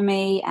over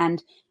me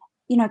and,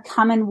 you know,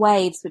 come in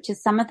waves, which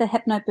is some of the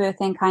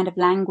hypnobirthing kind of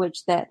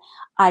language that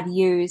I'd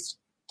used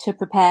to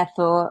prepare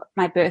for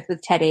my birth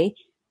with Teddy,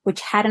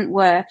 which hadn't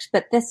worked.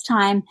 But this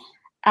time,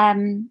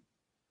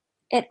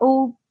 it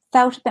all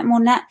felt a bit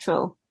more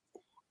natural.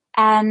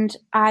 And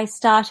I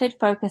started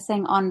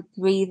focusing on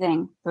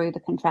breathing through the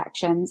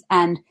contractions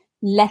and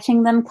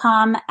letting them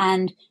come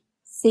and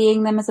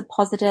seeing them as a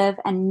positive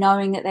and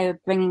knowing that they were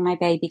bringing my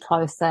baby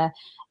closer.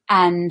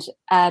 And,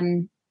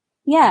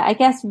 I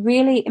guess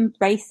really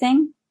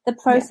embracing the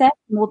process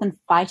more than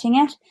fighting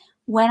it.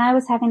 When I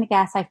was having the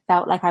gas, I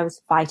felt like I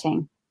was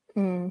fighting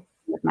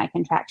with my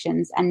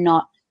contractions and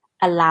not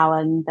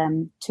allowing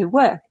them to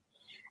work.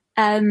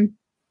 And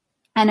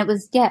it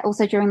was,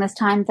 also during this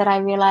time that I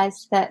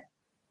realized that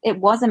it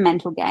was a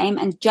mental game.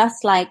 And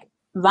just like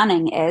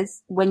running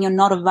is, when you're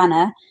not a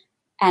runner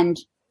and,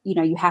 you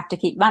know, you have to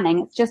keep running,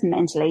 it's just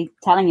mentally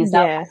telling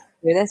yourself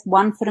to do this,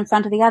 1 foot in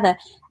front of the other.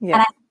 Yeah.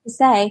 And I have to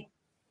say,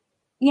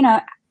 you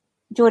know,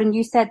 Jordan,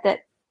 you said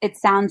that it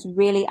sounds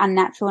really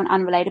unnatural and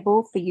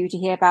unrelatable for you to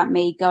hear about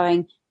me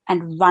going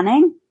and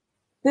running.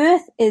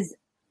 Birth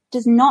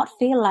does not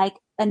feel like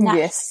a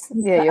natural. Yes.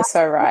 Yeah, you're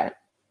so right.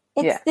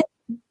 It's this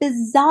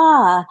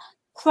bizarre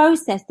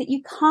process that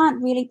you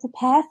can't really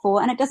prepare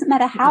for, and it doesn't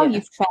matter how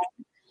you've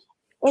trained.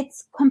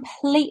 It's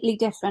completely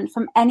different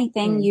from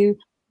anything you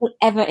will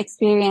ever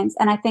experience.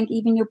 And I think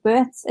even your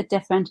births are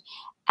different.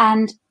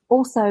 And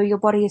also your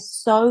body is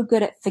so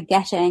good at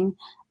forgetting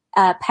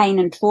pain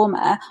and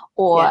trauma,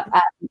 or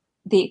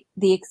the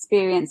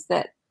experience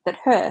that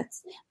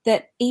hurts,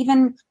 that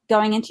even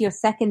going into your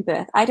second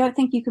birth, I don't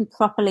think you can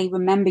properly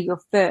remember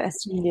your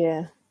first.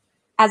 Yeah.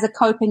 As a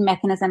coping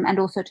mechanism, and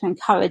also to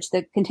encourage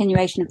the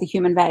continuation of the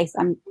human race,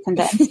 I'm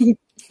convinced.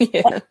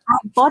 Our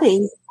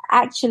bodies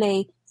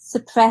actually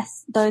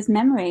suppress those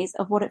memories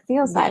of what it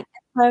feels like.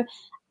 So,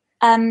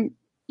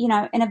 you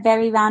know, in a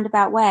very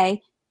roundabout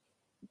way,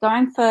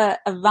 going for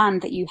a run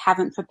that you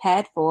haven't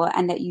prepared for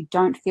and that you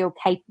don't feel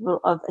capable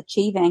of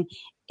achieving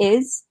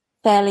is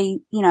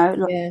fairly, you know,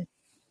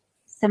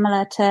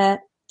 similar to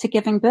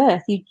giving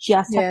birth. You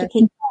just have to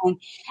keep going.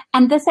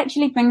 And this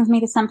actually brings me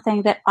to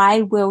something that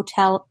I will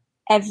tell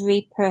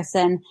every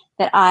person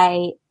that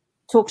I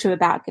talk to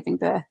about giving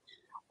birth,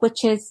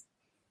 which is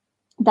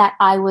that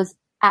I was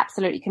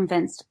absolutely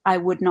convinced I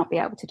would not be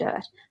able to do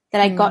it.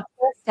 That I got to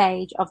a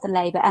stage of the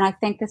labor, and I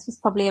think this was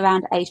probably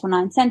around 8 or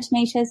 9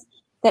 centimeters,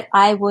 that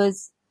I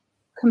was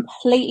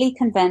completely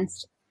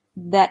convinced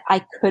that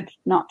I could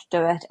not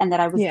do it, and that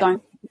I was going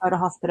to go to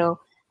hospital.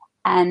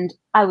 And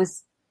I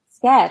was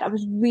scared. I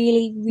was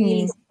really,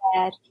 really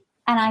scared.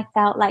 And I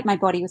felt like my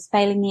body was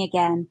failing me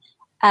again.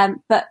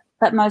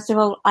 But most of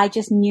all, I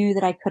just knew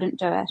that I couldn't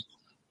do it.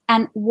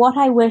 And what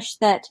I wish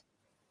that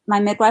my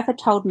midwife had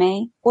told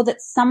me, or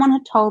that someone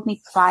had told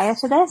me prior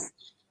to this,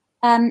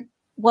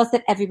 was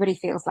that everybody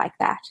feels like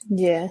that.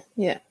 Yeah,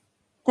 yeah.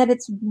 That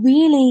it's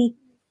really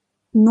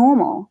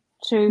normal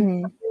to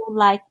feel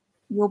like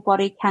your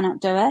body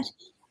cannot do it.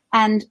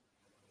 And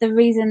the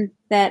reason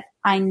that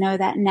I know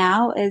that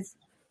now is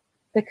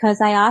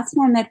because I asked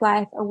my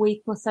midwife a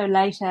week or so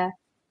later,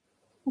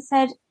 I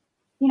said,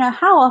 you know,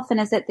 how often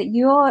is it that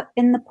you're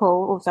in the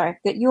pool,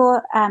 that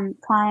your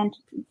client,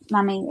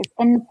 mummy, is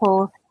in the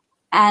pool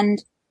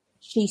and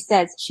she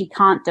says she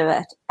can't do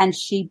it, and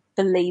she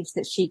believes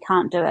that she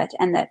can't do it,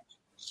 and that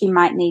she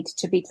might need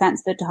to be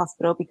transferred to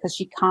hospital because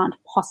she can't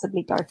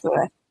possibly go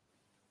through it.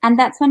 And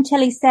that's when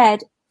Tilly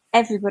said,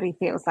 everybody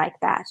feels like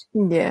that.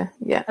 Yeah,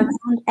 yeah.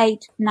 Around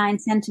 8, 9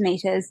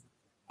 centimeters,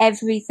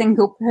 every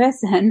single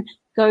person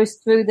goes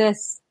through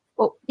this.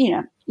 Well, you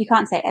know, you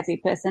can't say every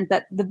person,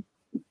 but the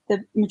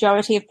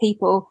majority of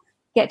people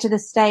get to the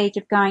stage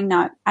of going,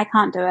 no, I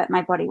can't do it.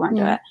 My body won't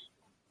do it.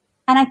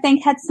 And I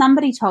think had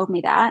somebody told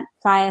me that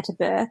prior to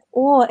birth,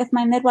 or if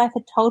my midwife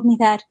had told me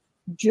that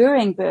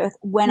during birth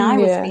when I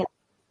was feeling,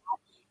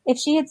 if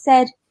she had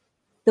said,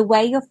 the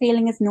way you're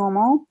feeling is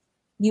normal,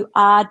 you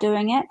are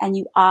doing it and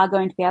you are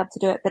going to be able to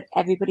do it, but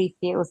everybody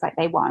feels like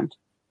they won't,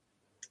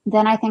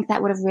 then I think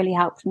that would have really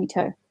helped me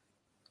too.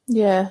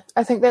 Yeah,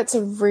 I think that's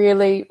a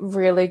really,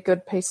 really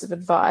good piece of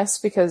advice,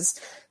 because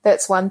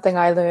that's one thing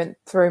I learned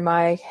through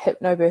my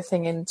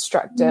hypnobirthing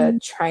instructor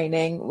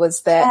training,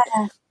 was that,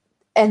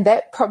 and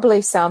that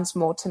probably sounds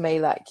more to me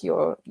like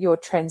your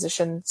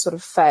transition sort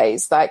of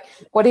phase, like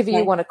whatever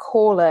you want to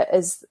call it,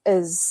 is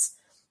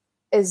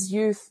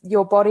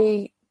your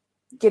body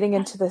getting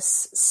into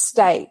this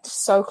state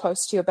so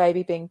close to your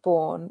baby being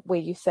born where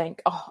you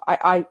think, oh,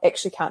 I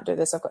actually can't do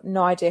this. I've got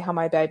no idea how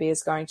my baby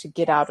is going to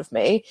get out of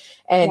me,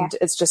 and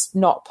it's just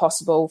not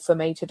possible for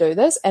me to do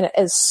this. And it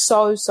is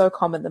so, so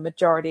common. The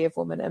majority of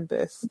women in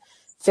birth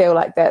feel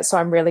like that. So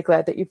I'm really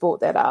glad that you brought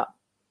that up.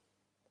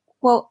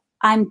 Well,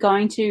 I'm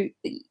going to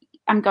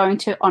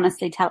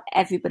honestly tell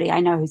everybody I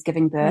know who's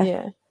giving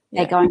birth,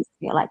 they're going to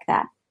feel like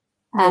that.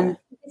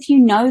 If you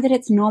know that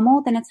it's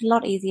normal, then it's a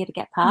lot easier to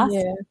get past.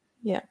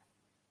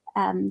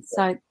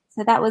 So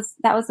that was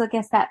I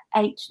guess that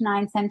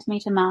 8-9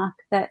 centimeter mark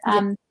that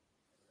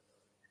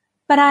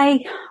but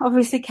I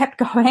obviously kept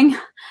going.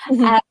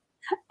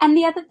 And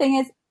the other thing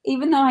is,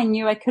 even though I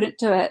knew I couldn't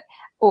do it,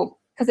 or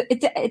because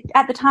it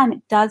at the time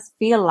it does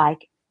feel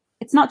like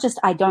it's not just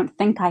I don't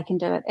think I can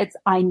do it, it's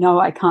I know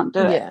I can't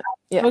do it.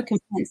 I'm so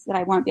convinced that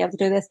I won't be able to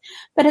do this.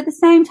 But at the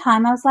same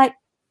time I was like,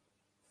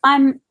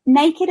 I'm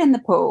naked in the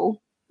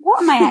pool.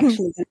 What am I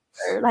actually going to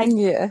do? Like,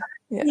 you're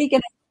going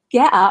to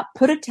get up,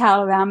 put a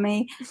towel around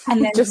me,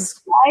 and then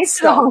just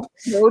stop.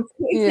 You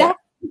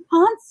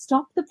can't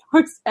stop the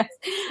process.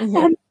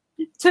 And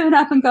turn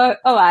up and go,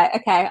 all right,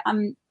 okay,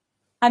 I'm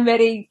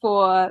ready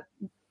for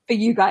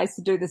you guys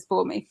to do this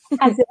for me.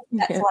 As if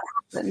that's what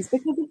happens.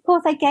 Because of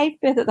course I gave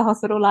birth at the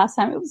hospital last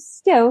time. It was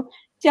still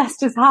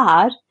just as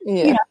hard.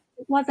 You know,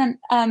 it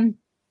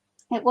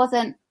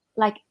wasn't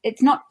like,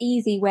 it's not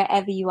easy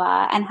wherever you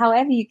are, and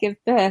however you give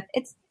birth,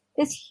 it's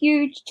this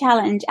huge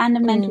challenge, and a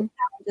mental challenge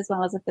as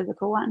well as a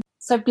physical one.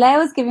 So Blair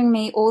was giving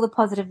me all the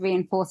positive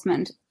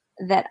reinforcement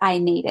that I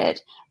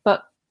needed.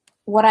 But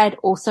what I'd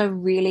also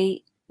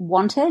really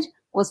wanted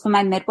was for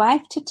my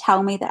midwife to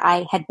tell me that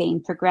I had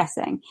been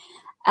progressing,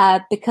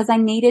 because I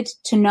needed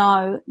to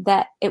know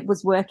that it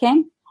was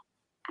working.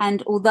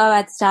 And although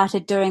I'd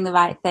started doing the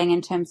right thing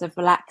in terms of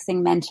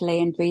relaxing mentally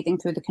and breathing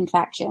through the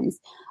contractions,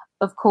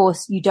 of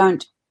course, you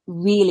don't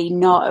really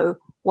know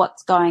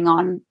what's going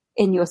on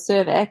in your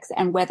cervix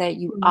and whether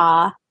you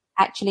are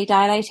actually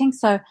dilating.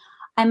 So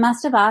I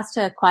must have asked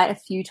her quite a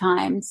few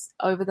times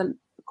over the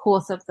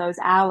course of those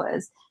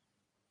hours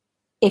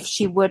if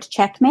she would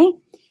check me.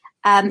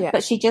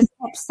 But she just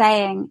kept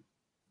saying,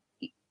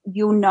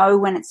 you'll know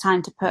when it's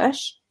time to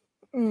push.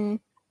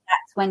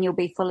 That's when you'll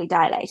be fully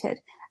dilated.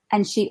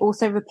 And she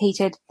also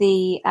repeated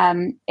the,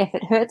 if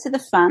it hurts at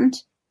the front,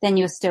 then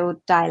you're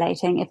still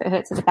dilating. If it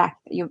hurts at the back,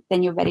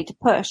 then you're ready to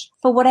push.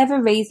 For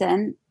whatever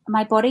reason,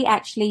 my body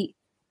actually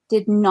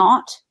did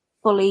not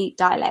fully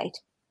dilate.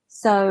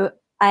 So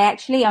I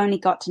actually only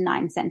got to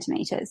 9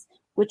 centimeters,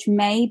 which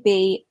may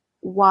be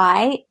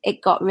why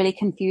it got really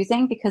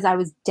confusing, because I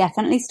was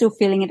definitely still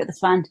feeling it at the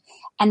front.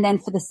 And then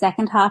for the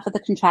second half of the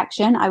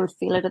contraction, I would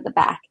feel it at the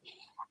back.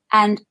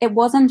 And it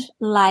wasn't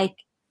like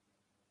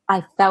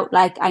I felt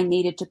like I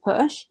needed to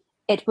push.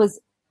 It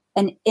was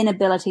an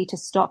inability to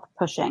stop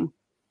pushing.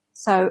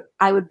 So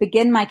I would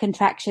begin my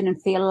contraction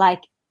and feel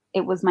like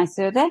it was my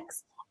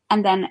cervix.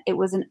 And then it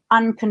was an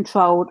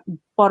uncontrolled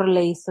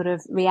bodily sort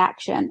of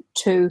reaction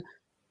to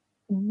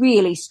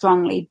really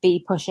strongly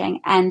be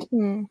pushing.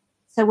 And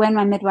so when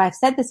my midwife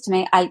said this to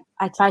me, I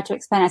tried to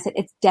explain. I said,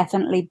 it's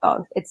definitely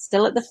both. It's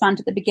still at the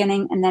front at the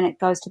beginning and then it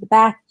goes to the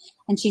back.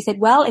 And she said,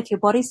 well, if your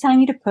body's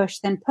telling you to push,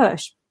 then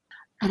push.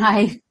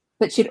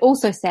 But she'd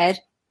also said,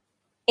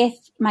 if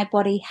my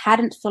body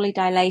hadn't fully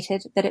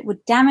dilated, that it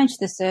would damage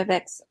the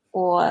cervix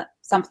or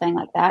something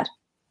like that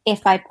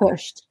if I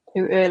pushed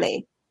too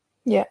early.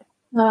 Yeah.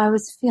 So I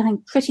was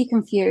feeling pretty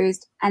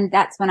confused. And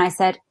that's when I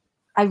said,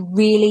 I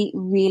really,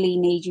 really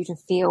need you to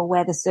feel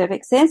where the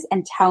cervix is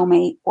and tell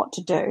me what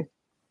to do.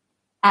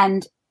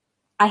 And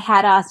I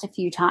had asked a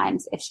few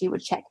times if she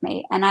would check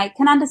me, and I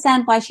can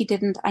understand why she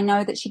didn't. I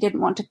know that she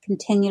didn't want to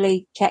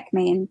continually check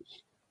me and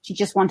she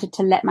just wanted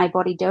to let my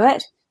body do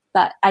it.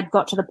 But I'd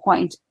got to the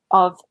point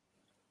of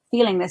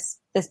feeling this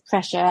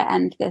pressure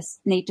and this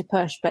need to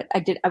push, but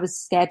I was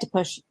scared to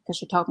push because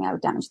she told me I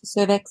would damage the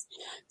cervix.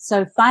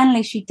 So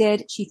finally she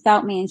did. She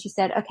felt me and she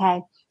said,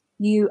 okay,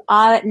 you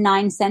are at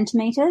 9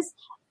 centimeters.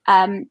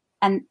 And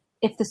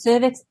if the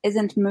cervix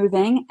isn't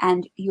moving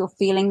and you're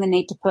feeling the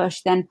need to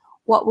push, then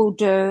what we'll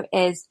do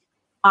is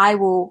I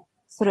will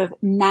sort of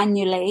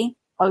manually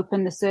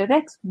open the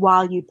cervix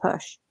while you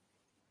push.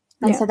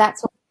 And so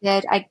that's what I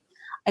did.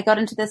 I got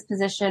into this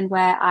position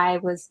where I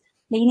was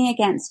leaning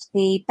against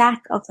the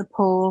back of the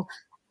pool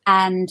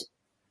and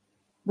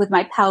with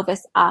my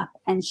pelvis up,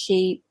 and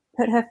she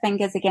put her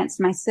fingers against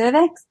my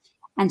cervix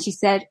and she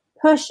said,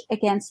 push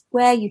against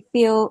where you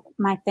feel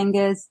my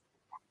fingers.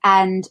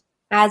 And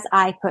as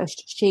I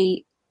pushed,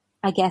 she,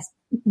 I guess,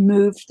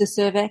 moved the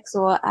cervix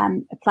or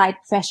applied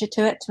pressure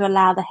to it to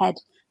allow the head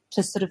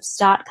to sort of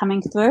start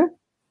coming through.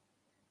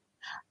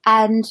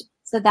 And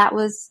so that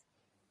was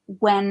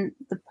when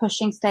the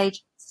pushing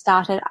stage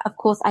started. Of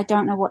course, I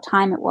don't know what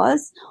time it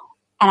was.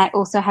 And I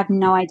also have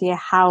no idea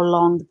how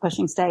long the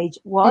pushing stage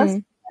was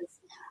because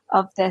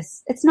of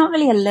this. It's not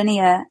really a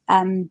linear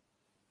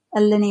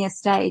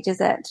stage,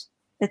 is it?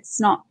 It's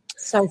not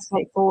so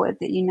straightforward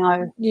that you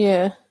know.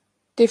 Yeah,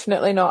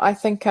 definitely not. I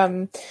think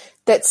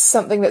that's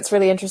something that's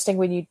really interesting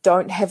when you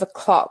don't have a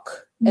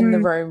clock in the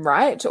room,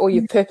 right? Or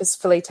you've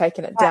purposefully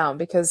taken it down,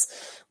 because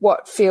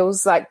what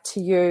feels like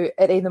to you,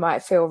 it either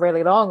might feel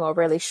really long or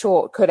really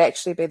short, could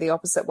actually be the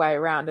opposite way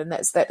around. And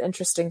that's that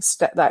interesting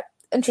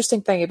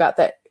thing about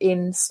that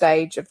end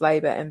stage of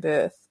labor and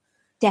birth.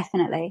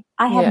 Definitely.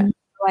 I have no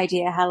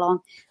idea how long.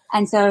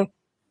 And so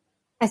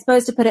I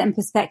suppose to put it in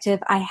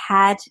perspective, I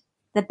had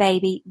the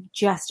baby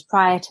just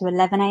prior to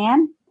 11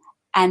 a.m.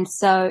 And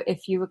so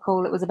if you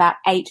recall, it was about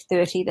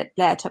 8:30 that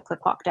Blair took the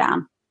clock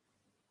down.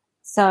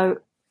 So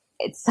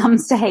at some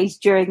stage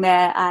during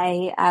there,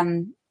 I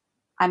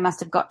must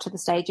have got to the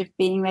stage of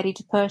being ready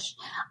to push.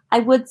 I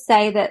would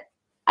say that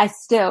I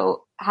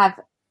still have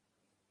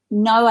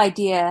no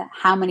idea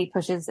how many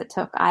pushes it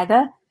took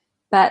either,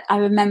 but I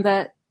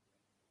remember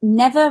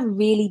never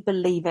really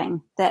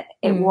believing that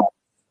it was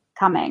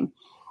coming.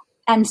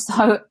 And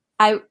so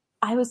I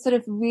was sort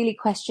of really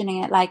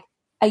questioning it, like,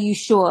 are you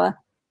sure?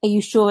 Are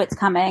you sure it's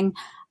coming?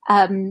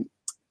 And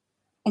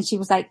she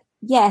was like,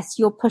 yes,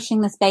 you're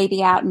pushing this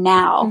baby out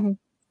now.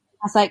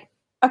 I was like,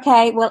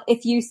 okay, well,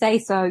 if you say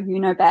so, you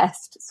know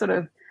best. Sort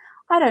of,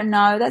 I don't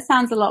know. That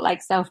sounds a lot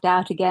like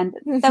self-doubt again.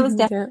 But there was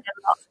definitely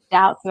a lot of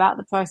doubt throughout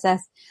the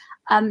process.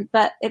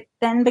 But it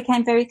then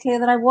became very clear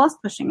that I was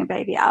pushing a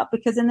baby out,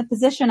 because in the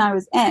position I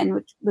was in,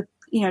 which with,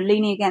 you know,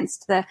 leaning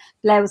against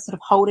Blair was sort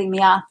of holding me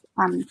up,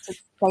 to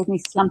save me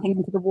slumping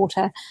into the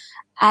water.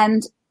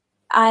 And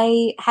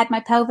I had my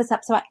pelvis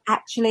up, so I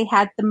actually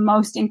had the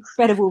most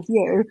incredible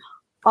view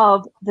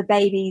of the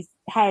baby's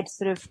head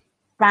sort of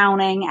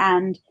frowning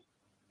and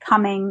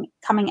coming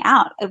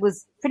out. It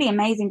was pretty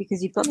amazing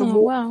because you've got the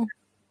water. Wow.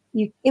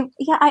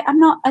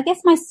 I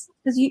guess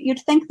because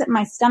you'd think that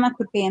my stomach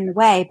would be in the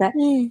way, but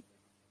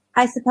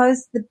I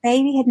suppose the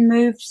baby had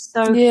moved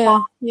so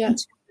far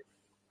into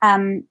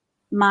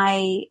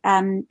my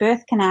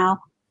birth canal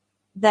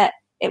that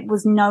it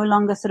was no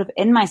longer sort of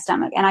in my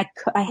stomach. And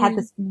I had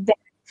this very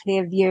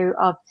clear view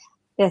of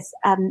this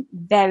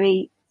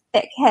very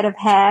thick head of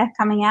hair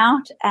coming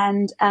out,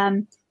 and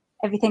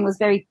everything was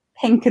very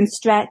pink and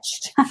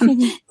stretched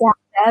down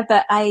there,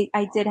 but I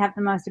did have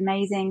the most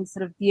amazing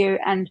sort of view.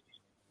 And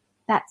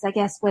that's, I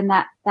guess, when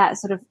that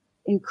sort of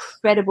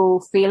incredible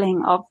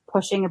feeling of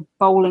pushing a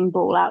bowling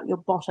ball out your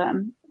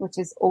bottom, which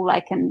is all I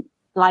can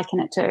liken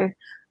it to,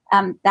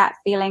 that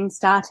feeling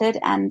started.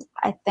 And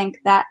I think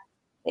that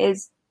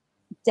is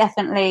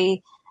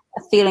definitely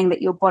a feeling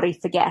that your body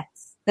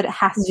forgets, that it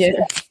has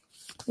to.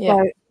 Yeah.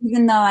 So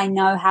even though I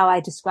know how I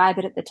describe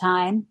it at the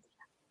time,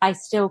 I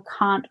still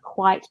can't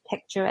quite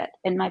picture it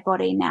in my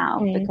body now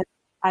because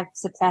I've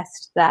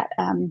suppressed that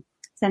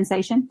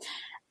sensation.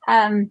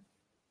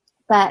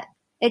 But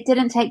it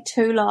didn't take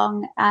too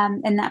long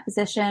in that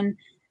position,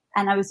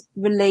 and I was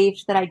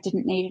relieved that I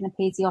didn't need an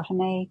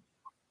episiotomy.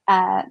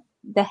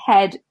 The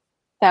head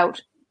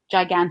felt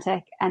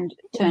gigantic and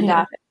turned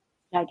out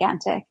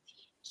gigantic.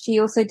 She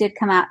also did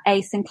come out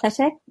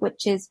asynclitic,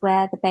 which is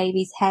where the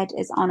baby's head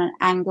is on an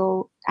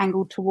angle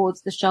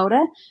towards the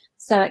shoulder.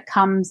 So it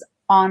comes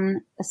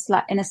on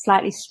in a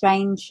slightly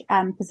strange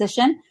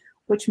position,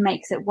 which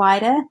makes it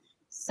wider.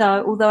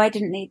 So although I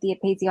didn't need the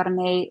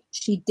episiotomy,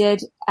 she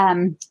did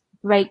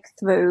break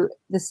through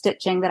the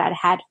stitching that I'd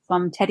had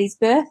from Teddy's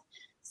birth.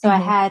 So I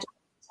had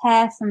a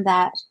tear from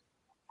that,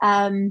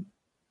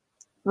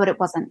 but it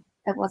wasn't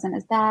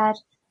as bad.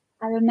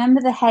 I remember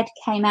the head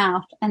came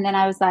out, and then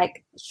I was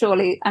like,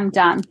 surely I'm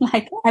done.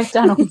 Like, I've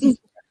done all this.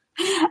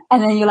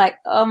 And then you're like,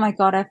 oh my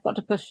God, I've got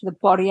to push the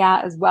body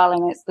out as well.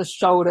 And it's the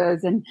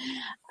shoulders. And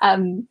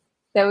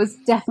there was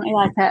definitely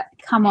like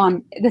come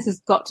on, this has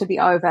got to be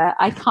over.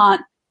 I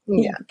can't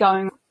keep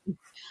going.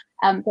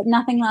 But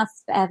nothing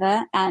lasts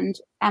forever. And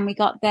we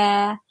got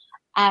there,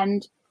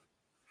 and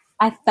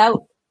I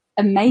felt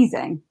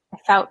amazing. I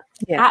felt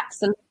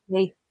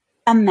absolutely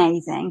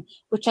amazing,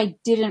 which I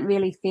didn't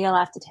really feel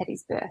after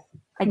Teddy's birth.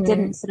 I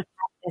didn't sort of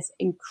have this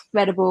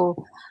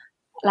incredible,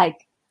 like,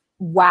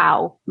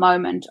 wow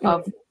moment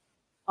of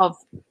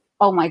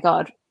oh my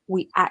God,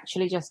 we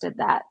actually just did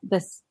that.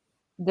 This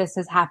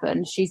has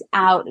happened. She's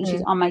out and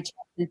she's on my chest.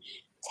 And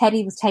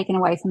Teddy was taken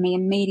away from me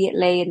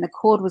immediately, and the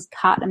cord was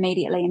cut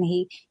immediately, and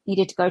he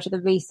needed to go to the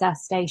resus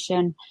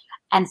station.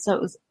 And so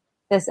it was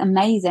this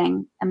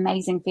amazing,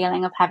 amazing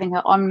feeling of having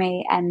her on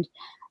me. And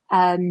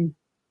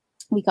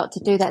we got to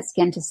do that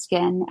skin to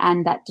skin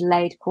and that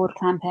delayed cord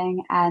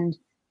clamping. And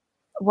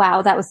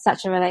wow, that was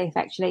such a relief.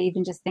 Actually,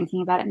 even just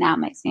thinking about it now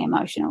makes me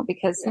emotional,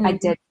 because I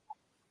did.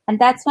 And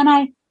that's when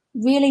I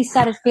really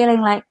started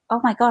feeling like,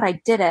 oh my God,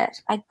 I did it.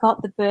 I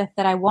got the birth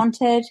that I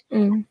wanted.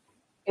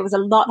 It was a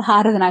lot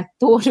harder than I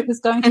thought it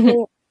was going to be.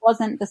 It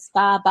wasn't the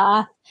spa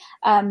bath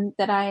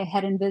that I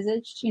had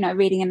envisaged,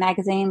 reading a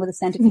magazine with a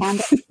scented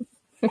candle.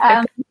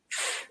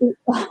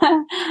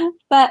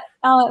 But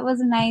it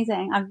was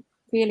amazing. I'm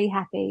really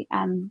happy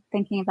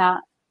thinking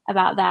about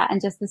that,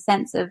 and just the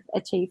sense of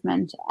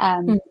achievement.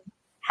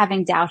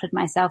 Having doubted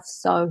myself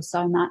so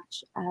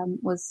much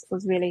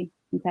was really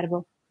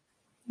incredible.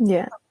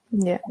 Yeah,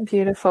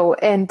 beautiful.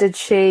 And did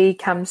she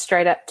come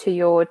straight up to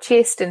your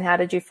chest, and how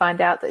did you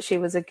find out that she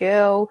was a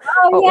girl?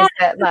 What was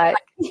that like?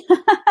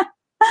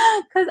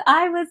 Because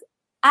I was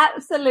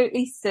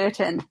absolutely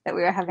certain that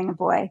we were having a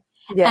boy,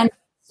 and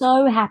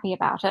so happy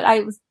about it.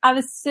 I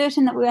was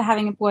certain that we were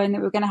having a boy and that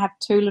we were going to have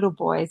 2 little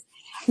boys,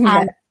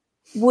 and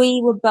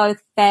we were both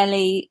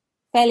fairly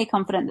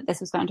confident that this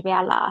was going to be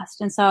our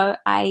last. And so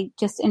I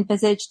just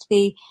envisaged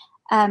the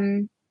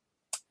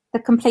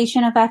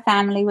completion of our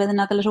family with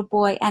another little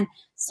boy, and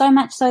so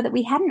much so that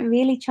we hadn't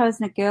really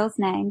chosen a girl's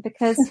name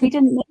because we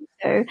didn't need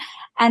to,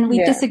 and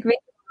we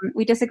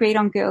disagreed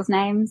on girls'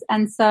 names.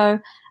 And so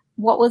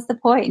what was the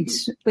point?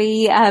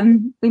 We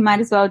might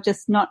as well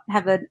just not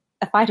have a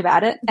fight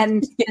about it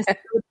and just do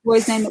the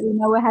boy's name that we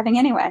know we're having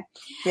anyway.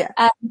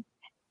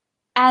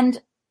 And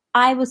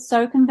I was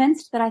so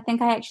convinced that I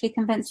think I actually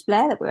convinced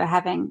Blair that we were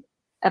having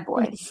a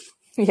boy.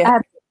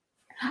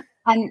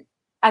 And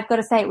I've got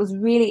to say, it was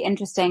really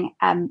interesting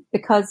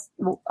because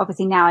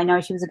obviously now I know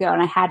she was a girl,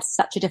 and I had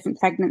such a different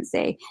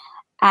pregnancy.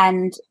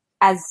 And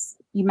as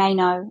you may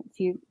know, if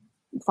you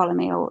follow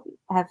me or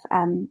have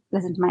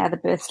listened to my other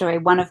birth story,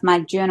 one of my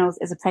journals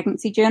is a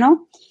pregnancy journal.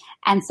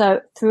 And so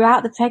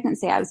throughout the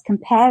pregnancy, I was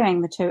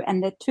comparing the two,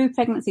 and the 2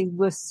 pregnancies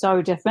were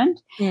so different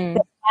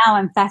that now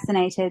I'm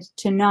fascinated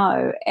to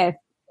know if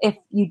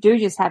you do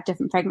just have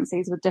different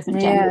pregnancies with different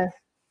genders,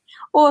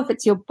 or if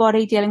it's your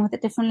body dealing with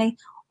it differently,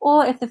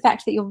 or if the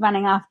fact that you're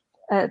running after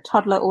a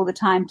toddler all the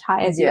time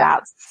tires you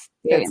out.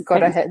 That's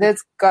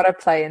got to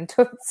play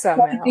into it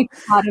somehow.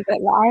 Part of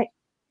it,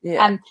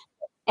 right?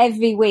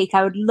 Every week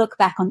I would look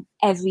back on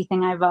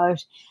everything I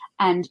wrote,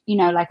 and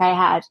like I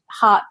had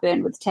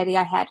heartburn with Teddy,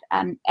 I had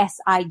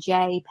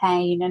SIJ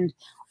pain, and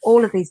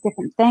all of these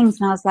different things,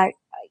 and I was like,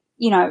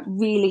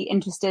 really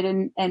interested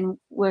in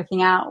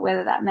working out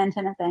whether that meant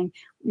anything.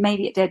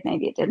 Maybe it did,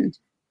 maybe it didn't.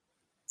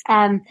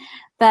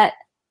 But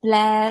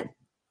Blair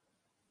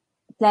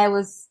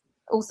was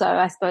also,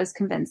 I suppose,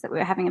 convinced that we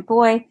were having a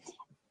boy.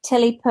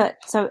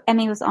 So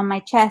Emmie was on my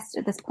chest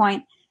at this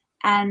point,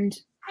 and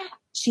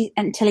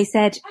Tilly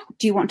said,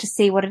 do you want to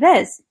see what it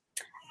is?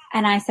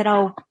 And I said,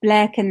 oh,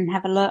 Blair can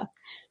have a look.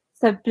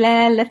 So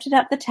Blair lifted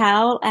up the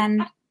towel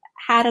and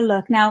had a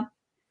look. Now,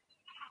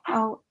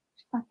 Oh,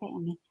 okay,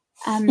 Emmie.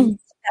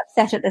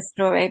 Upset at this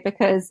story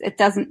because it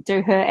doesn't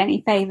do her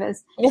any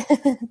favors.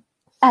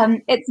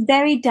 It's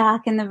very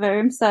dark in the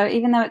room, so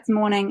even though it's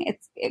morning,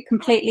 it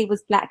completely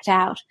was blacked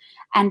out,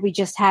 and we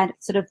just had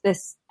sort of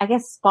this, I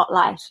guess,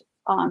 spotlight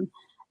on.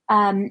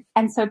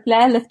 And so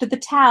Blair lifted the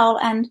towel,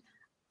 and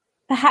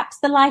perhaps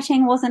the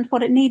lighting wasn't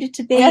what it needed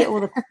to be, or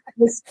the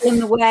was still in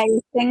the way.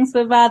 Things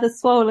were rather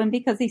swollen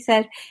because he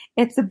said,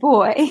 "It's a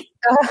boy."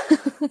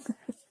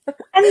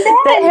 And then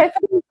that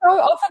happens so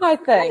often, I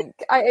think.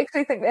 I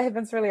actually think that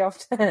happens really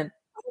often.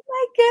 Oh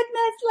my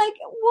goodness, like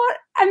what?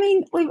 I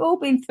mean, we've all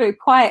been through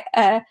quite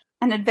an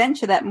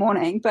adventure that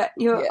morning, but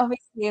you're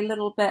obviously a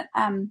little bit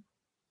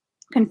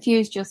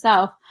confused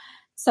yourself.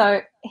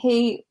 So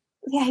he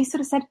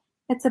sort of said,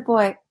 "It's a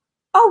boy."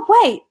 Oh,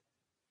 wait,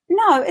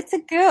 no, it's a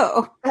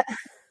girl. I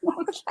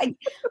was like,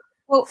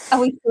 well, are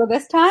we sure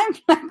this time?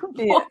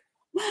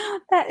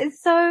 That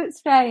is so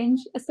strange,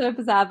 so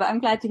bizarre, but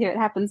I'm glad to hear it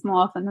happens more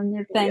often than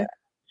you'd think.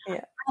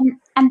 Yeah.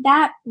 And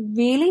that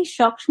really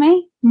shocked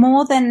me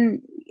more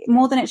than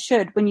it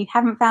should. When you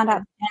haven't found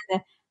out the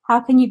gender, how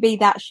can you be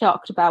that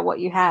shocked about what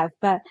you have?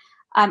 But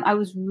I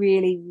was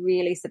really,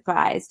 really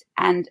surprised,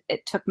 and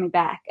it took me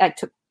back.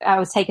 I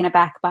was taken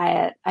aback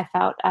by it. I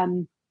felt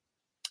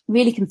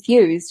really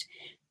confused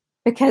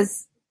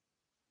because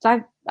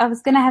I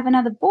was going to have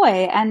another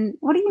boy, and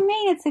what do you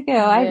mean it's a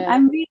girl?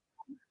 I'm really.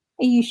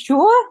 Are you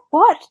sure?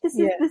 What? This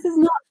is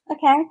not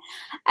okay.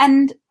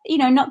 And,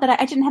 not that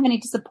I didn't have any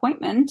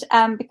disappointment,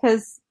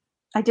 because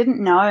I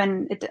didn't know,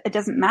 and it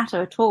doesn't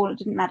matter at all. It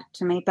didn't matter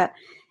to me, but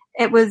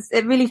it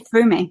really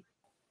threw me.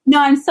 No,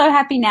 I'm so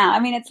happy now. I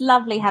mean, it's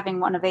lovely having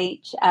one of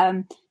each.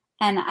 And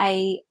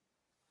I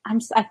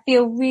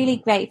feel really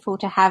grateful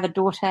to have a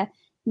daughter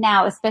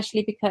now,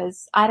 especially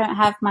because I don't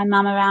have my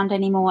mum around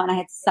anymore, and I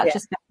had such a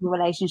special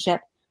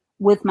relationship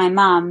with my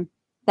mum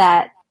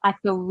that I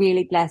feel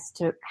really blessed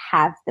to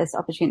have this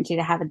opportunity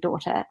to have a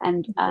daughter.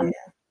 And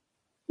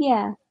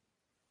yeah,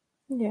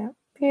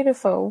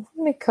 beautiful,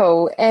 really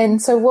cool.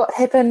 And so what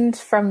happened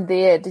from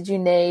there? Did you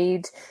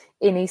need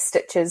any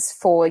stitches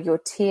for your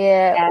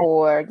tear,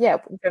 or we're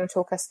going to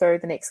talk us through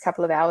the next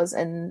couple of hours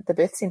in the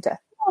birth centre?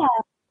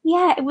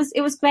 Yeah, it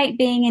was great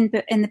being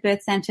in the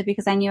birth centre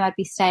because I knew I'd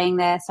be staying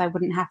there, so I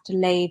wouldn't have to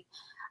leave.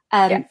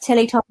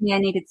 Tilly told me I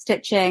needed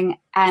stitching,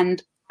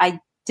 and I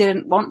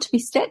didn't want to be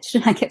stitched,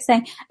 and I kept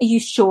saying, "Are you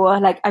sure?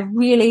 Like, I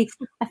feel like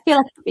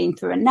I've been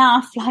through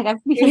enough. Like, I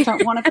really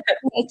don't want to be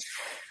stitched."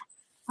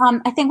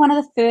 I think one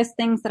of the first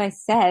things that I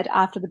said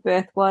after the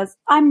birth was,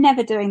 "I'm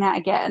never doing that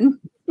again."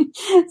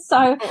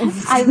 So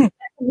I was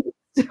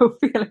still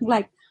feeling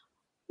like,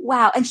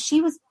 wow. And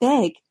she was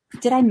big.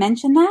 Did I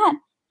mention that?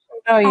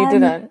 No, you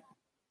didn't.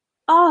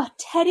 Oh,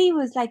 Teddy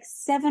was like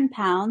 7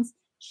 pounds.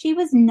 She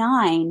was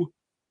 9.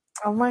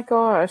 Oh my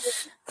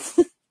gosh.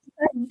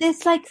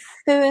 This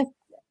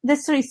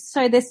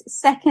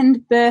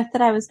second birth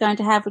that I was going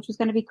to have, which was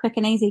going to be quick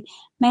and easy,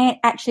 may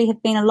actually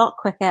have been a lot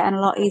quicker and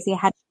a lot easier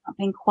had it not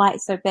been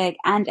quite so big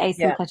and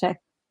asymptotic.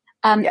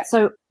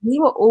 So we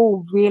were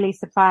all really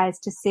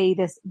surprised to see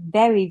this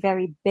very,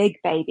 very big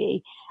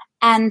baby.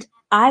 And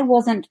I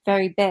wasn't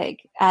very big.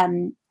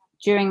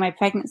 During my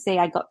pregnancy,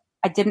 I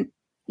didn't,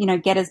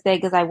 get as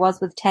big as I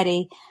was with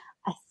Teddy.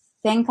 I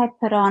think I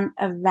put on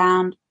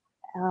around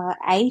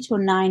 8 or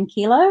 9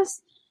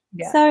 kilos.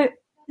 Yeah. So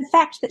the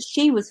fact that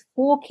she was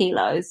 4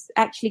 kilos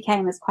actually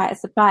came as quite a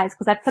surprise,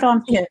 because I put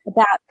on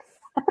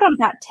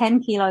about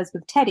 10 kilos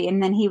with Teddy,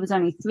 and then he was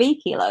only 3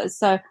 kilos.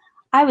 So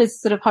I was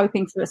sort of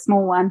hoping for a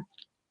small one.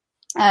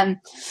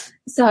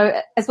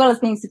 So as well as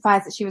being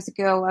surprised that she was a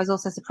girl, I was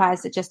also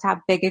surprised at just how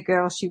big a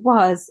girl she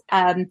was.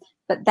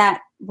 But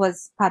that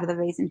was part of the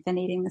reason for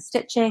needing the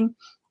stitching.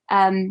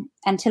 And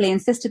Tilly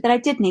insisted that I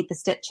did need the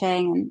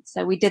stitching, and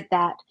so we did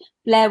that.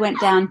 Blair went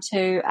down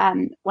to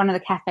one of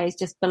the cafes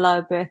just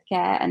below birth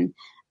care and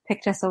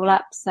picked us all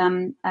up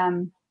some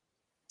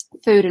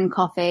food and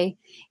coffee.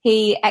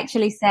 He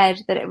actually said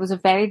that it was a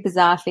very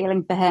bizarre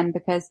feeling for him,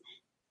 because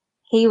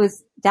he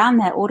was down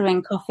there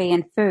ordering coffee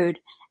and food,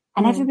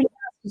 and everybody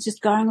else was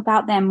just going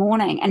about their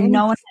morning, and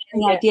no one had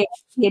any idea what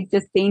he had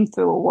just been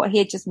through or what he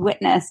had just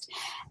witnessed.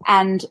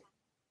 And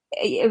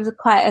it was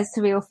quite a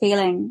surreal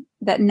feeling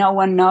that no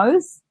one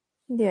knows.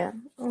 Yeah,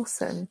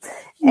 awesome.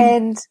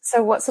 And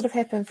so what sort of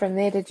happened from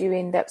there? Did you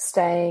end up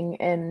staying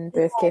in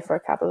birth care for a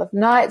couple of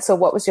nights, or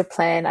what was your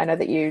plan? I know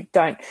that you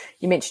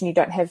mentioned you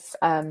don't have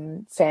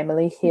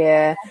family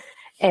here,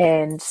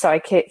 and so I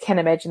can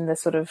imagine the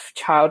sort of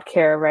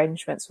childcare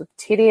arrangements with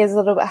Teddy is a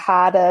little bit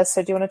harder.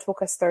 So do you want to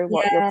talk us through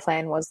what your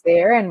plan was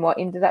there and what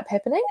ended up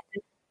happening?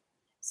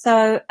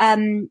 So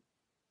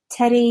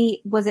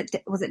Teddy was at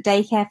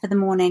daycare for the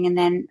morning, and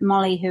then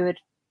Molly, who had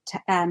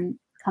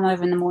come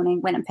over in the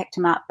morning, went and picked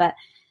him up. But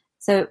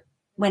so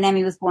when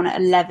Emmie was born at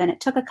 11,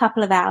 it took a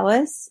couple of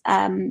hours,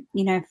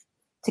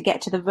 to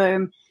get to the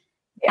room.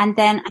 Yeah. And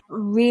then I got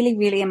really,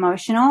 really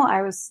emotional.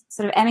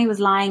 Emmie was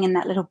lying in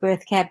that little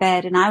birth care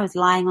bed, and I was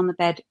lying on the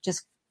bed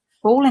just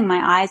bawling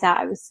my eyes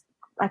out.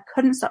 I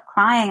couldn't stop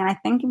crying. And I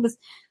think it was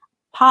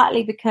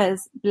partly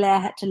because Blair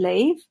had to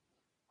leave.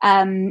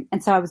 And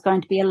so I was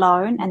going to be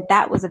alone, and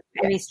that was a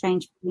very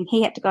strange feeling.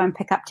 He had to go and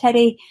pick up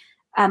Teddy,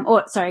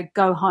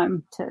 go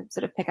home to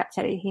sort of pick up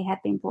Teddy. He had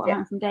been brought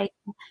home from daycare.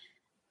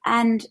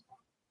 And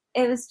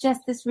it was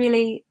just this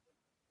really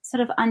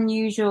sort of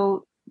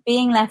unusual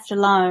being left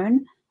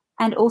alone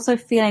and also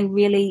feeling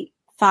really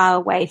far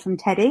away from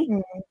Teddy.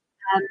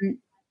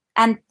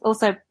 And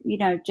also,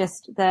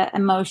 just the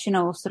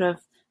emotional sort of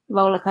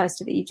roller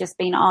coaster that you've just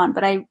been on.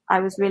 But I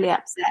was really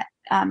upset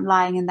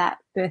lying in that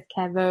birth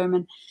care room.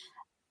 And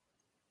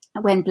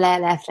when Blair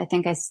left, I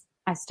think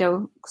I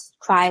still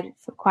cried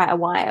for quite a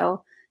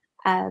while.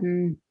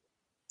 And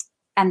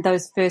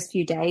those first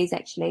few days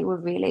actually were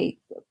really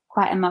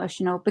quite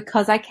emotional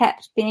because I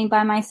kept being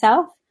by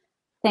myself.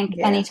 I think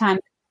anytime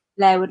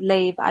Blair would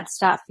leave, I'd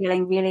start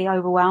feeling really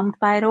overwhelmed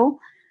by it all.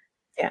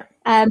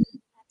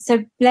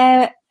 So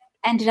Blair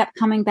ended up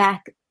coming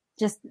back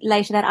just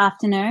later that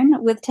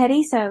afternoon with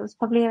Teddy. So it was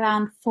probably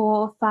around 4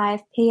 or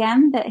 5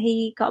 p.m. that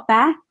he got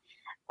back.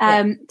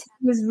 He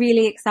was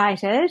really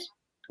excited.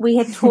 We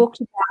had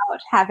talked about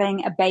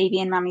having a baby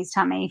in Mummy's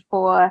tummy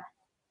for,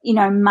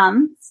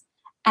 months.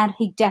 And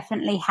he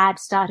definitely had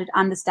started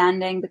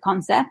understanding the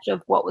concept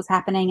of what was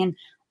happening. And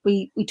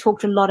we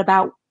talked a lot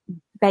about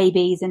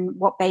babies and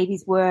what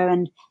babies were.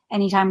 And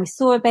anytime we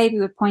saw a baby,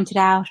 we would point it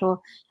out.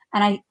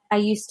 And I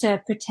used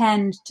to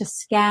pretend to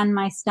scan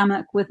my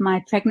stomach with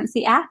my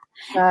pregnancy app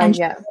and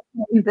show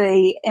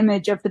the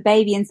image of the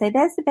baby and say,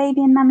 there's the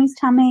baby in Mummy's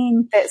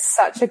tummy. That's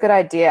such a good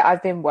idea.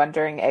 I've been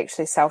wondering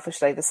actually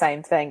selfishly the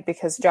same thing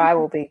because Jai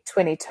will be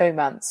 22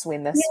 months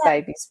when this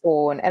baby's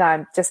born. And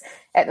I'm just,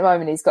 at the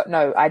moment, he's got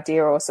no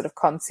idea or sort of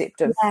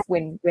concept of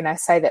when I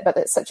say that, but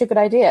that's such a good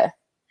idea.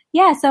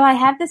 Yeah, so I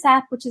have this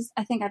app, which is,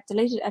 I think I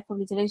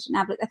probably deleted it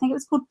now, but I think it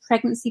was called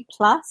Pregnancy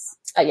Plus.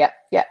 Oh, yeah.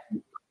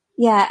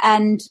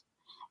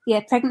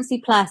 Yeah,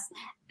 Pregnancy Plus,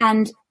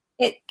 and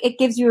it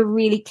gives you a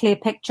really clear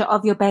picture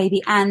of your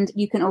baby, and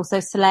you can also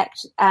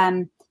select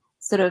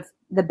sort of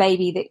the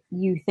baby that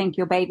you think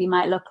your baby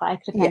might look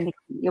like, depending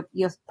on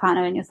your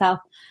partner and yourself.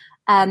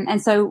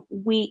 And so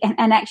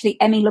and actually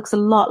Emmie looks a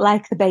lot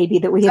like the baby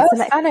that we had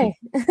selected. Funny.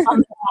 On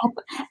the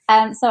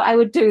app. So I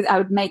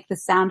would make the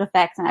sound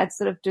effects, and I'd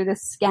sort of do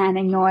this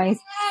scanning noise,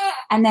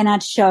 and then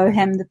I'd show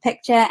him the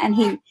picture, and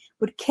he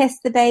would kiss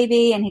the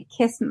baby, and he'd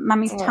kiss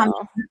Mummy's tummy.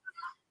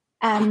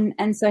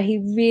 And so he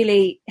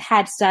really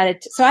had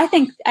started so I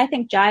think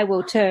Jai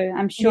will too.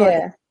 I'm sure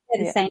they're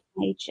the same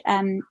age.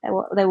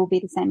 They will be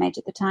the same age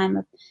at the time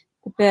of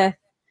the birth.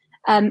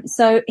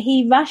 So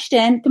he rushed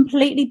in,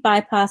 completely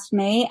bypassed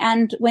me,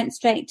 and went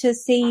straight to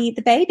see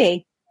the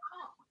baby.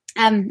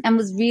 And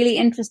was really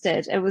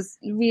interested. It was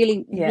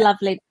really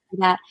lovely to do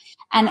that,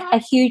 and a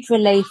huge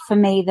relief for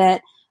me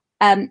that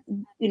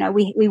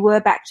we were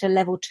back to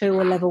level 2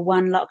 or level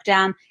 1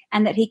 lockdown,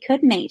 and that he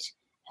could meet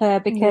her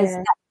because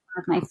that's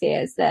one of my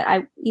fears, that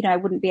I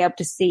wouldn't be able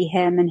to see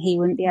him and he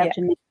wouldn't be able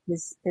to meet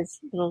his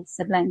little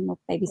sibling or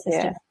baby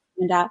sister.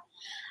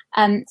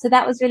 So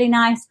that was really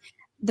nice.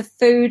 The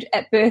food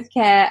at birth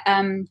care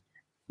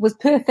was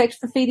perfect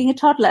for feeding a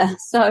toddler.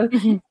 So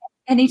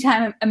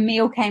anytime a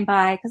meal came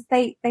by, because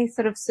they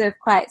sort of serve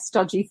quite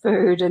stodgy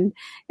food, and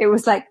it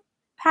was like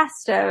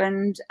pasta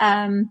and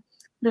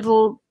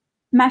little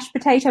mashed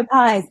potato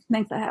pies,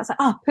 things like that. I was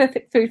like,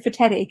 perfect food for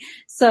Teddy.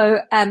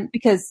 So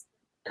because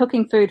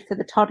cooking food for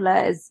the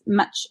toddler is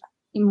much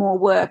more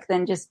work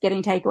than just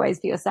getting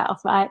takeaways for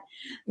yourself, right?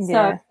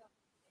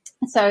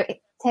 So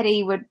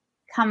Teddy would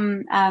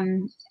come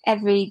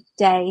every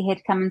day.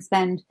 He'd come and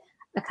spend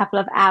a couple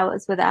of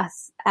hours with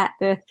us at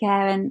birth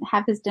care and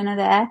have his dinner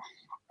there.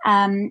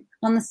 On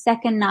the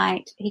second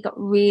night, he got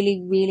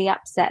really, really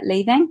upset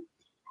leaving.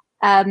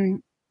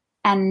 And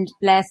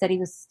Blair said he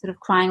was sort of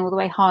crying all the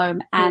way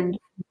home and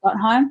got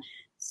home.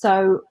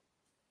 So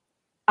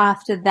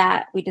after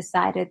that, we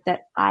decided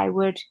that I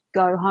would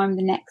go home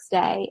the next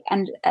day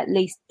and at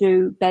least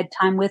do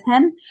bedtime with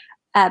him,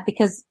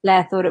 because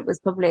Blair thought it was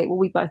probably,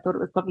 we both thought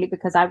it was probably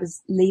because I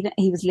was leaving,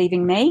 he was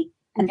leaving me.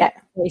 And that's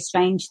a very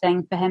strange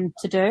thing for him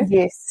to do.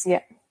 Yes,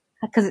 yeah.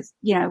 Because it's,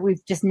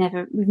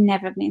 we've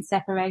never been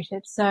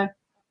separated. So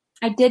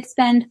I did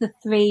spend the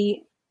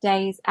 3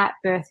 days at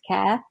birth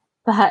care,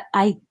 but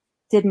I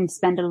didn't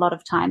spend a lot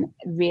of time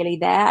really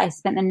there. I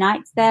spent the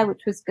nights there,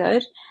 which was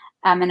good.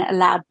 And it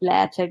allowed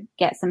Blair to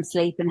get some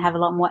sleep and have a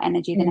lot more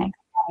energy the next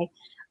day.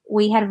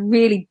 We had a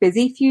really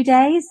busy few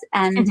days,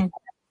 and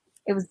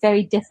it was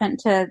very different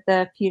to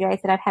the few days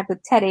that I'd had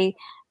with Teddy.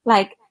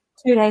 Like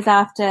 2 days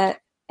after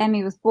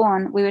Emmie was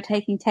born, we were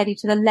taking Teddy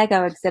to the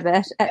Lego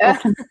exhibit at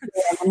Autumn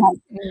and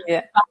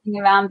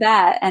running around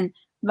that and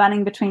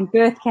running between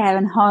birth care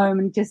and home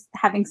and just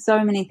having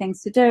so many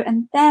things to do.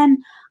 And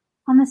then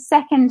on the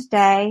second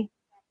day,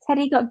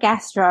 Teddy got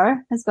gastro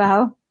as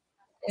well.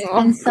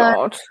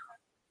 God.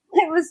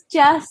 It was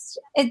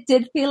it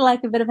did feel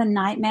like a bit of a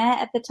nightmare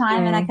at the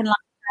time, and I can laugh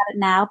about it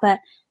now, but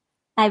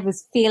I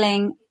was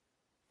feeling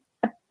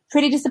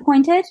pretty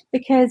disappointed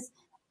because,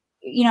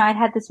 I'd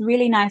had this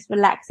really nice,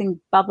 relaxing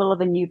bubble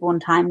of a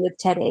newborn time with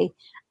Teddy,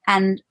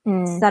 and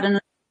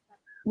suddenly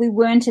we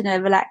weren't in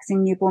a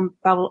relaxing newborn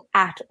bubble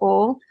at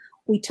all.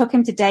 we took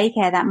him to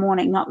daycare that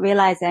morning, not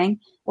realizing,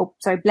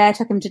 Blair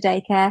took him to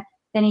daycare.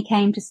 Then he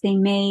came to see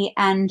me,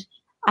 and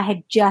I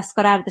had just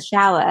got out of the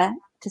shower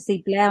to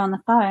see Blair on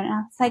the phone. And I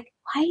was like,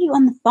 why are you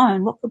on the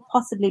phone? What could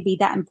possibly be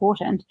that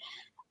important?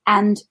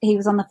 And he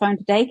was on the phone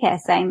to daycare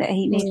saying that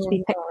he needed to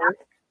be picked up.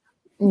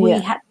 We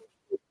had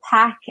to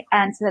pack,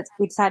 and so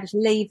we decided to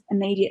leave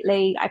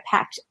immediately. I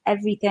packed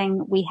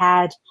everything we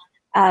had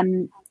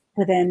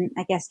within,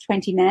 I guess,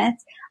 20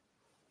 minutes.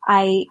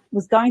 I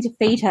was going to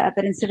feed her,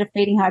 but instead of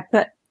feeding her, I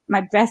put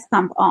my breast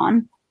pump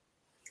on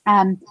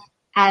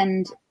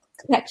and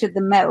collected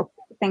the milk,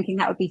 thinking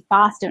that would be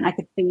faster and I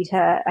could feed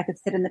her. I could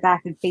sit in the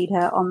back and feed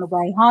her on the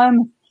way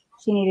home.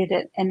 She needed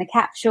it in the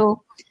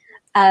capsule.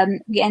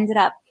 We ended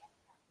up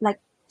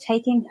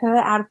taking her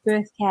out of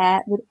birth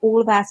care with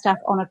all of our stuff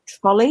on a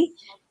trolley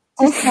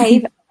to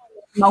save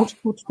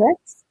multiple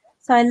trips.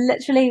 So I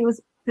literally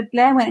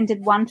Blair went and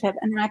did one trip,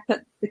 and then I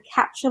put the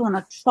capsule on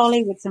a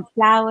trolley with some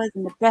flowers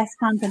and the breast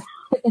pump, and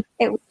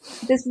it was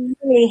this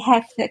really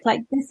hectic.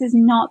 This is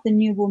not the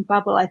newborn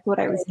bubble I thought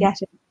I was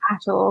getting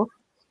at all.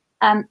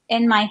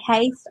 In my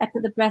haste, I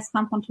put the breast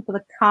pump on top of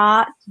the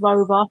car,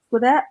 drove off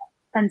with it,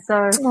 and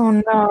so oh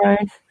no,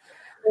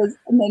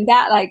 and then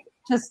that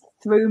just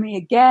threw me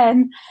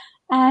again.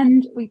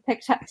 And we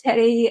picked up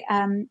Teddy,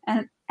 and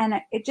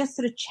it just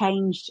sort of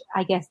changed,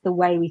 I guess, the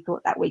way we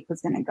thought that week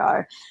was going to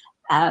go.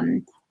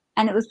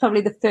 And it was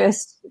probably the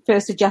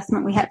first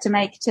adjustment we had to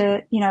make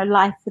to,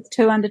 life with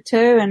 2 under 2,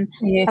 and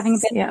having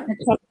a bit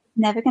of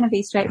never going to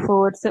be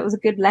straightforward. So it was a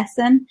good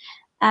lesson.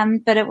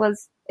 But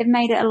it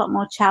made it a lot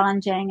more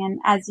challenging. And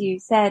as you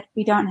said,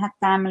 we don't have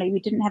family. We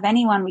didn't have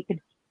anyone we could,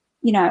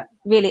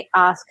 really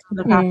ask to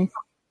look after.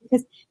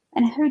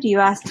 And who do you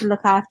ask to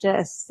look after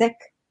a sick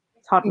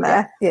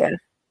toddler? Yeah.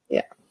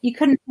 You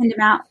couldn't send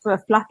him out for a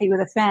fluffy with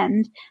a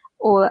friend,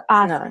 or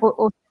ask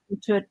or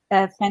to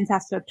a friend's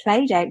house for a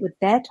play date with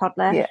their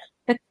toddler,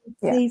 because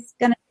he's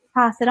going to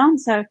pass it on.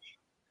 So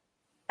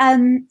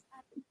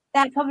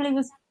that probably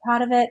was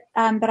part of it.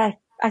 But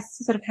I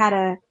sort of had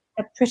a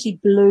pretty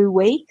blue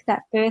week.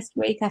 That first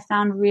week I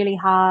found really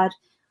hard.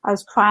 I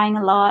was crying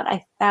a lot.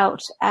 I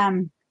felt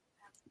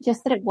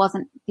just that it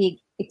wasn't the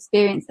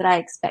experience that I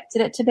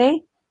expected it to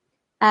be.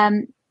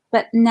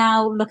 But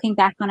now looking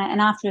back on it,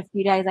 and after a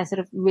few days, I sort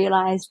of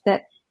realized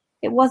that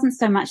it wasn't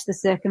so much the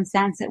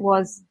circumstance. It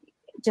was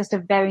just a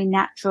very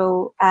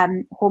natural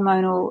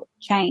hormonal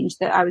change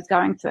that I was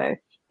going through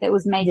that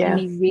was making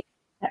me really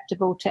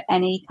susceptible to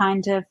any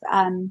kind of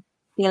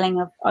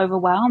feeling of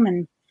overwhelm.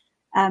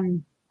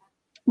 And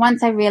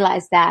once I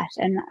realized that,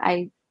 and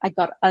I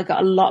got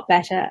a lot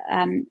better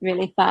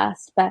really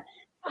fast. But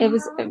it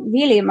was a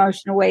really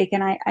emotional week,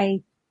 and I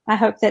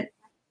hope that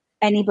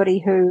anybody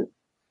who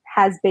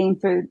has been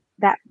through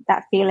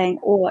that feeling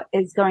or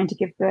is going to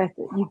give birth,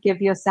 you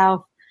give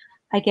yourself,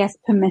 I guess,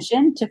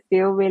 permission to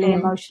feel really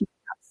emotionally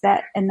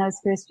upset in those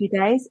first few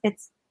days.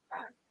 It's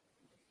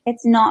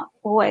not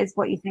always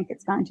what you think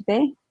it's going to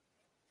be.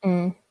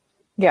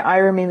 Yeah, I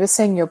remember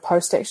seeing your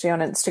post actually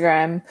on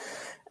Instagram,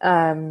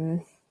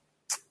 and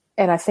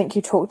I think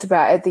you talked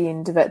about at the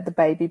end of it the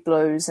baby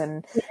blues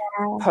and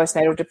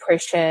postnatal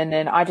depression,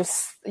 and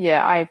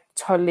I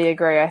totally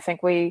agree. I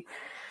think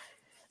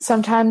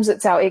sometimes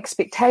it's our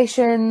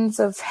expectations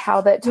of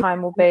how that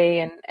time will be,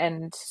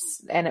 and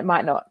it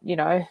might not,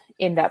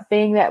 end up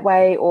being that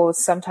way. Or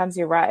sometimes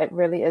you're right, it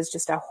really is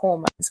just our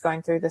hormones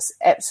going through this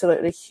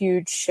absolutely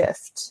huge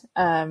shift.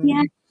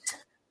 And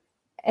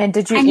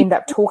did you end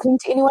up talking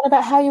to anyone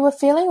about how you were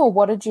feeling, or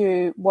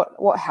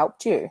what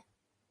helped you?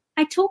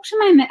 I had talked to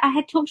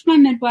my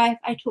midwife.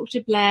 I talked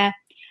to Blair.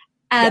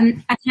 I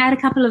had a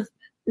couple of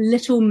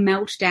little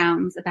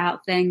meltdowns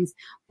about things.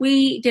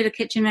 We did a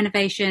kitchen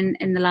renovation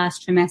in the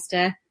last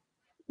trimester.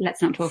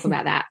 Let's not talk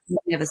about that. We'll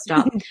never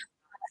stop.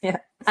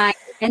 I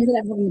ended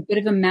up having a bit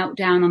of a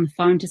meltdown on the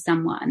phone to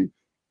someone,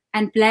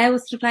 and Blair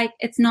was sort of like,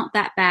 it's not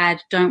that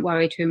bad, don't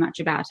worry too much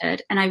about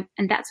it. And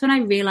that's when I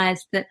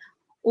realized that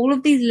all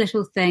of these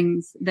little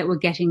things that were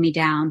getting me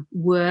down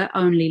were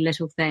only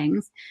little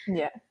things.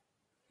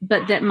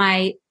 But that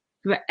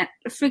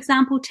for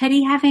example,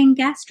 Teddy having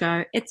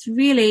gastro, it's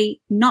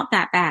really not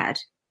that bad.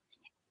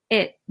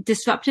 It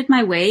disrupted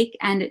my week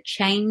and it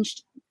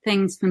changed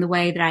things from the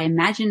way that I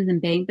imagined them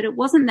being, but it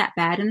wasn't that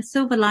bad. And the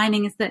silver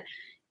lining is that,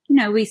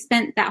 we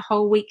spent that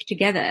whole week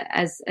together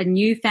as a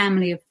new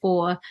family of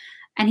 4,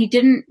 and he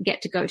didn't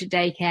get to go to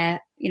daycare,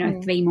 3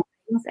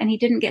 mornings, and he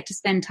didn't get to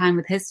spend time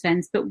with his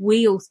friends, but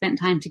we all spent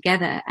time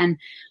together. And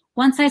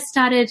once I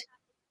started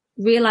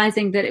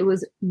realizing that it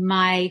was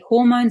my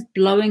hormones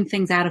blowing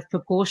things out of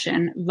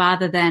proportion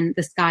rather than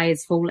the sky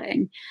is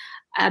falling,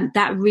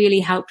 that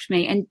really helped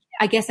me. And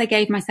I guess I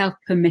gave myself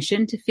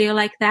permission to feel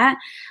like that.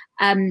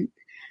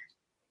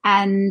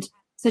 And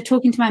so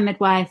talking to my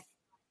midwife,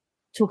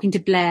 talking to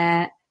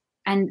Blair,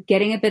 and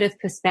getting a bit of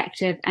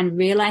perspective and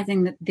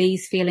realizing that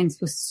these feelings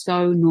were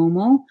so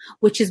normal,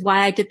 which is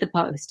why I did the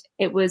post.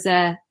 It was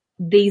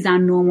these are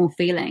normal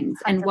feelings.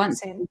 And 100%.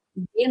 Once you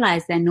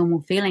realize they're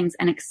normal feelings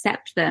and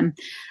accept them,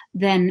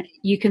 then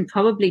you can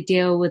probably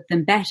deal with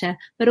them better.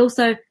 But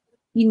also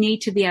you need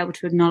to be able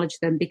to acknowledge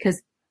them,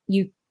 because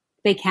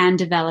they can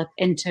develop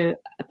into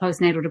a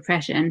postnatal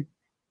depression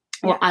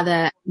or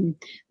other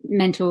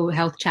mental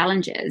health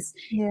challenges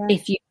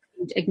if you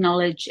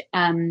acknowledge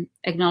them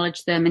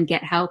and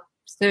get help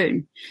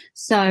soon.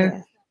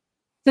 So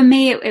for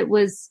me, it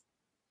was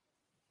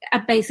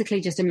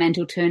basically just a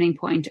mental turning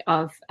point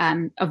of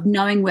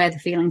knowing where the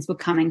feelings were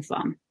coming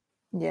from.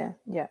 Yeah,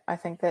 I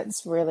think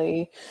that's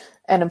really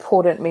an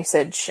important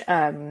message,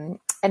 and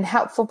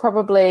helpful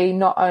probably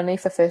not only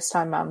for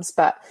first-time mums,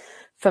 but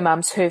for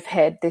mums who've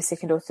had their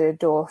second or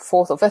third or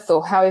fourth or fifth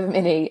or however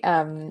many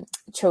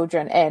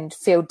children, and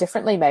feel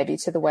differently maybe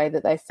to the way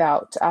that they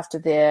felt after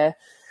their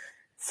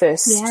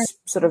first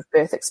sort of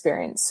birth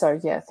experience. So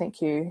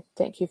thank you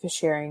for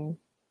sharing.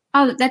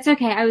 Oh, that's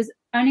okay. I was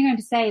only going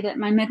to say that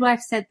my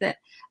midwife said that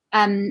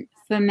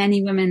for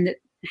many women, that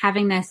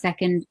having their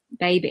second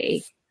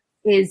baby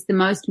is the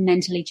most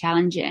mentally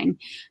challenging,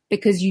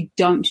 because you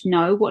don't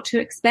know what to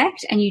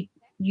expect, and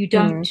you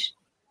don't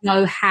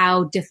know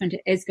how different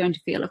it is going to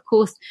feel. Of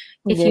course,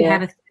 if you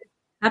have a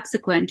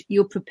subsequent,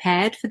 you're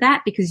prepared for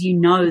that because you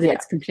know that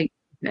it's completely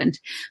different.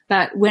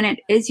 But when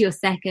it is your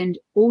second,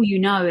 all you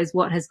know is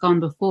what has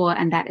gone before,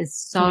 and that is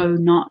so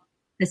not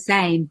the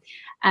same.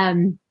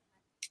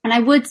 And I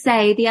would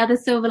say the other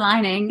silver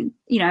lining,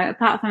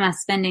 apart from us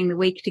spending the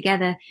week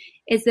together,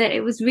 is that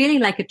it was really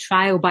like a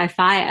trial by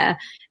fire.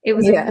 It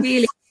was a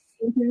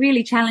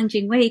really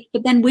challenging week,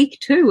 but then week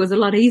 2 was a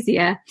lot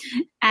easier.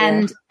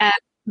 And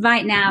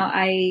right now,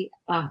 I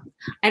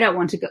don't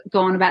want to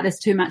go on about this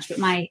too much, but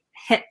my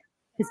hip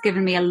has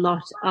given me a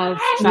lot of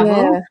trouble.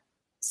 Yeah.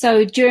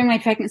 So during my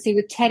pregnancy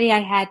with Teddy,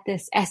 I had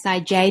this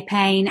SIJ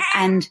pain,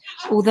 and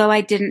although I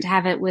didn't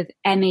have it with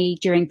Emmie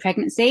during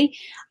pregnancy,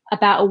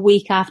 about a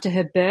week after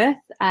her birth,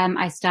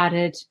 I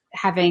started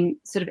having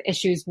sort of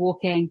issues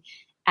walking,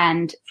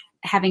 and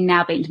having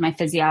now been to my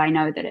physio, I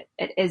know that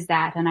it is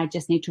that, and I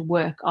just need to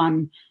work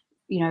on,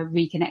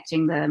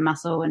 reconnecting the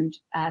muscle and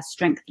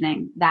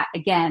strengthening that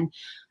again.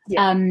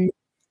 Yeah.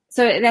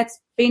 So that's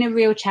been a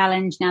real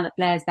challenge now that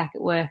Blair's back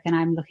at work and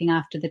I'm looking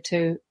after the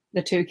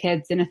two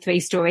kids in a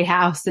 3-story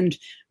house and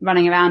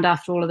running around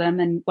after all of them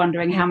and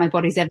wondering how my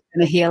body's ever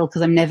going to heal,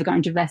 because I'm never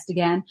going to rest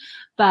again.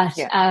 But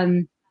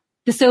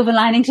the silver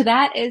lining to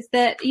that is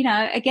that,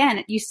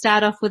 again, you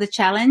start off with a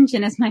challenge,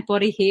 and as my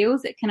body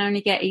heals, it can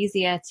only get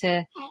easier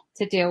to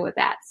deal with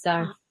that.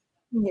 So,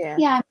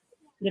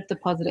 of the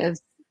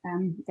positives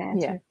there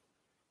too.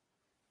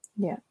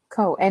 Yeah,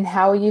 cool. And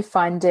how are you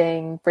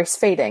finding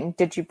breastfeeding?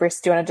 Do you want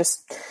to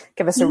just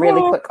give us a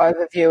really quick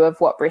overview of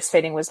what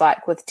breastfeeding was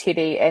like with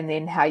Teddy, and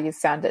then how you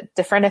found it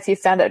different, if you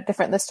found it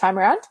different this time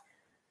around?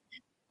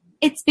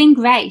 It's been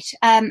great.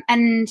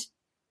 And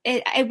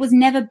it was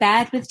never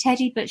bad with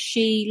Teddy, but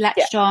she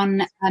latched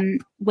on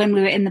when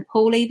we were in the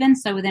pool even.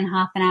 So within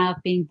half an hour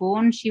of being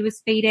born, she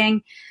was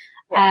feeding.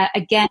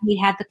 Again, we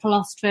had the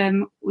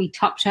colostrum. We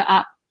topped her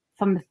up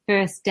from the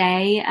first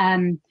day.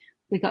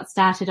 We got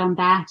started on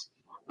that.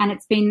 And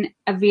it's been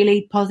a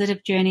really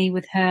positive journey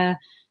with her.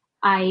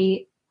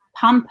 I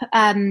pump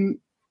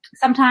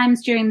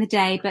sometimes during the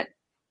day, but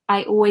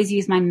I always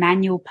use my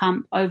manual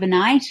pump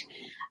overnight.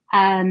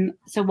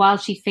 So while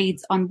she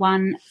feeds on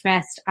one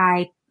breast,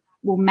 I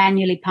will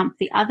manually pump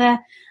the other.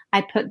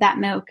 I put that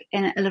milk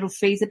in a little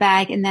freezer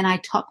bag, and then I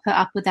top her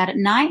up with that at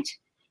night,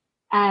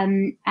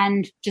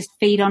 and just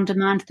feed on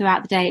demand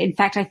throughout the day. In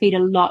fact, I feed a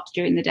lot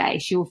during the day.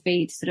 She will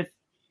feed sort of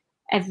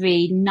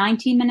every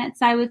 90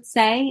 minutes, I would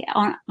say,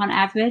 on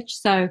average.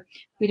 So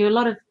we do a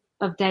lot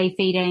of day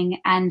feeding,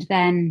 and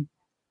then,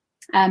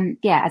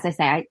 as I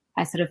say,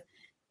 I sort of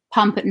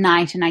pump at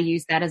night, and I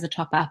use that as a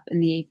top up in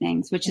the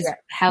evenings, which has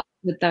helped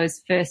with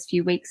those first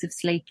few weeks of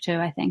sleep too,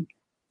 I think.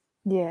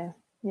 Yeah.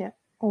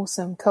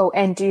 Awesome. Cool.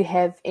 And do you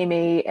have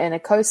Emmie in a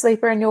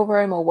co-sleeper in your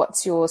room, or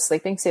what's your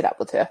sleeping setup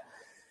with her?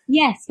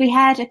 Yes, we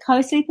had a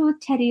co-sleeper with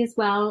Teddy as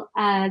well.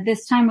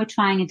 This time we're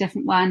trying a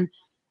different one,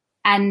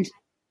 and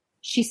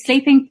she's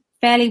sleeping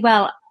fairly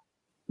well.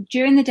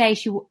 During the day,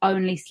 she will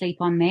only sleep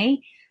on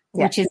me,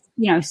 which is,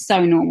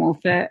 so normal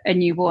for a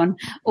newborn.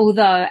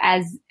 Although,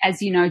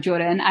 as you know,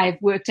 Jordan, I've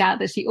worked out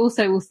that she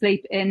also will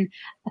sleep in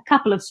a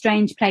couple of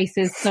strange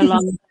places so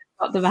long as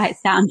I've got the right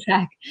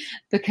soundtrack,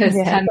 because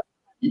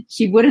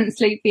she wouldn't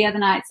sleep the other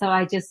night. So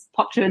I just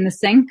popped her in the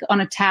sink on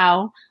a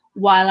towel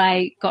while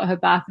I got her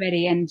bath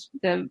ready, and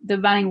the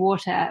running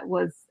water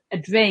was a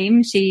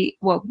dream.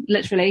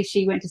 Literally,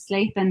 she went to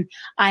sleep and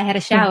I had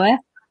a shower.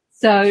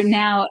 So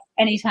now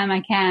anytime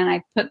I can,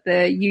 I put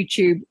the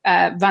YouTube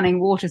running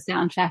water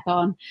soundtrack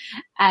on,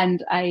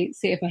 and I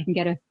see if I can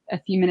get a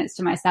few minutes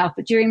to myself.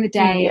 But during the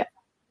day,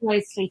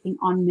 always sleeping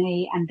on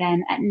me. And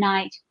then at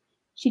night,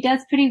 she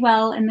does pretty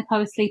well in the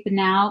co-sleeper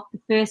now.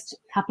 The first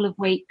couple of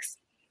weeks,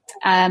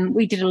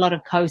 we did a lot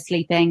of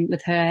co-sleeping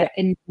with her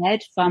in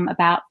bed from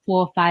about 4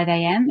 or 5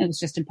 a.m. It was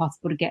just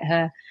impossible to get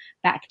her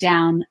back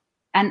down.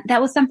 And that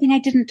was something I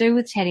didn't do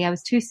with Teddy. I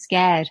was too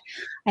scared.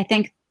 I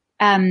think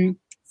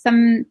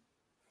some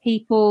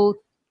people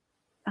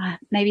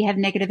maybe have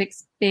negative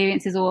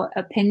experiences or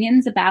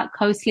opinions about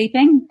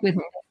co-sleeping with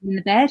in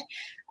the bed.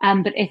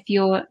 But if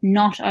you're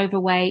not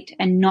overweight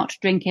and not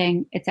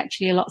drinking, it's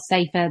actually a lot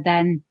safer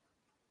than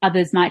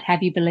others might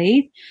have you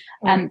believe.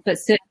 But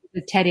certainly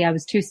with Teddy, I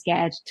was too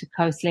scared to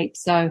co-sleep.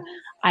 So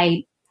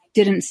I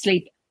didn't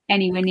sleep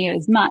anywhere near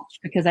as much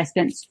because I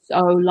spent so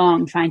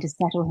long trying to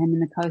settle him in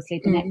the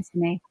co-sleeper next to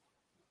me.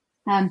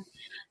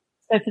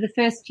 So for the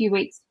first few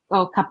weeks,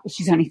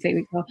 she's only 3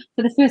 weeks old.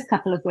 For the first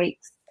couple of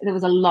weeks, there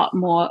was a lot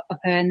more of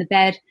her in the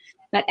bed.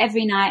 But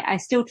every night I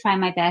still try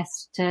my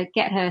best to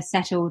get her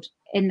settled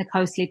in the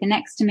co-sleeper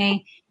next to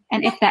me.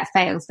 And if that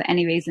fails for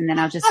any reason, then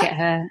I'll just get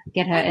her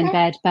in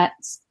bed. But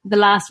the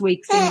last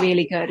week's been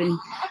really good.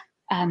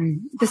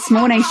 And this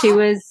morning she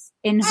was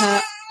in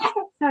her,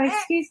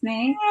 excuse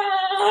me.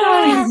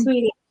 Sorry,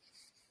 sweetie.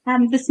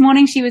 This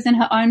morning she was in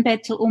her own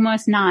bed till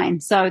almost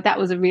 9. So that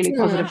was a really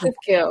positive. Good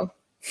girl.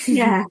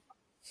 Yeah.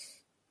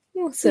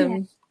 Awesome.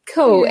 Yeah.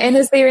 Cool. And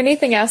is there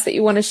anything else that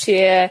you want to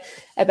share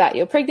about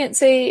your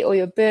pregnancy or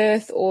your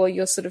birth or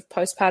your sort of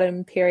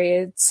postpartum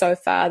period so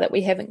far that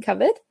we haven't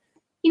covered?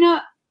 You know,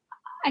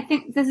 I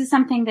think this is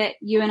something that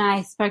you and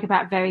I spoke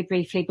about very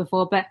briefly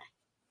before, but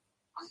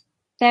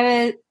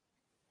there are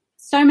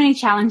so many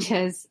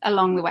challenges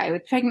along the way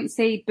with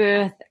pregnancy,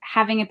 birth,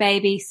 having a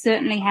baby,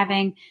 certainly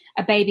having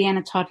a baby and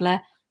a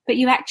toddler, but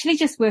you actually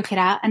just work it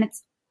out and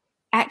it's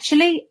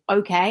actually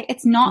okay.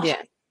 It's not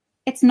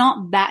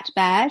that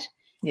bad.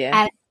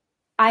 Yeah. And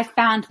I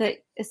found that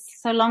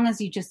so long as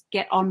you just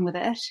get on with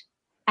it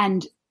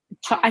and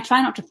I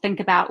try not to think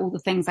about all the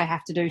things I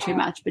have to do too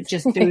much, but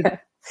just do them.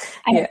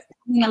 And it's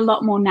happening a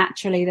lot more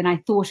naturally than I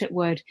thought it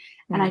would.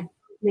 And I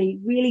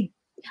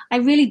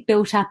really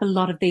built up a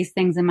lot of these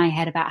things in my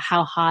head about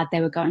how hard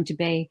they were going to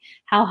be,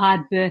 how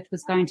hard birth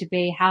was going to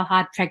be, how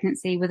hard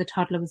pregnancy with a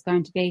toddler was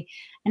going to be,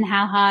 and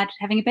how hard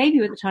having a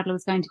baby with a toddler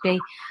was going to be.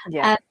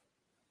 Yeah.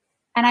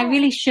 And I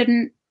really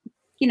shouldn't,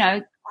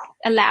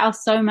 allow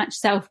so much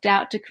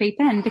self-doubt to creep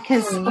in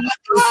because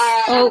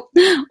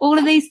all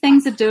of these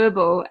things are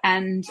doable.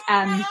 And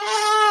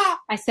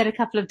I said a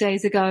couple of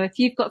days ago, if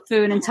you've got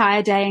through an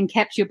entire day and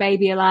kept your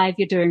baby alive,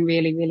 you're doing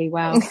really, really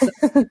well.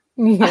 So,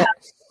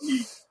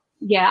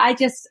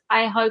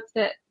 I hope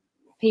that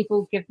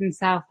people give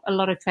themselves a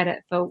lot of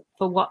credit for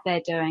what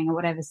they're doing or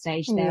whatever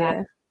stage they're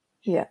at.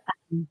 Yeah.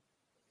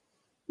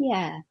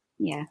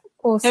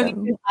 Awesome.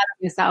 Don't be too hard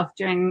on yourself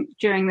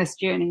during this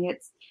journey.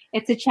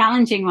 It's a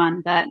challenging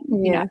one, but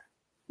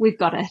we've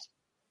got it.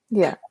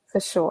 Yeah, for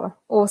sure.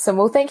 Awesome.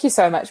 Well, thank you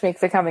so much, Meg,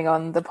 for coming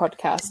on the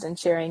podcast and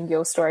sharing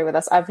your story with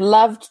us. I've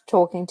loved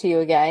talking to you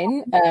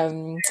again.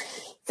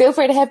 Feel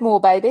free to have more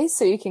babies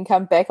so you can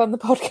come back on the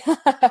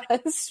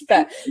podcast.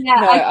 But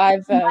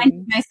I've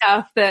reminded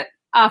myself that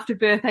after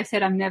birth I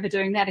said I'm never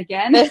doing that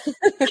again. I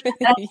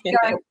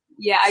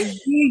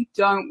really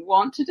don't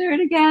want to do it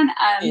again.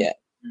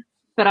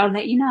 But I'll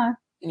let you know.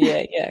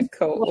 Yeah,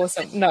 cool.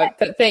 Awesome. No,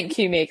 but thank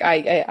you, Meg.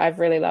 I've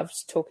really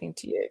loved talking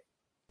to you.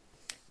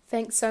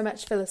 Thanks so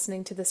much for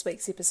listening to this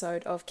week's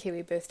episode of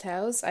Kiwi Birth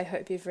Tales. I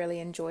hope you've really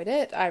enjoyed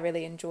it. I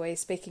really enjoy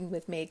speaking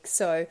with Meg,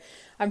 so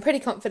I'm pretty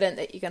confident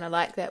that you're going to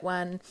like that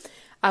one.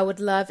 I would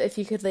love if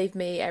you could leave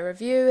me a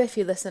review if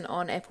you listen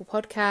on Apple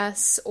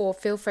Podcasts, or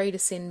feel free to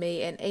send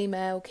me an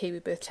email,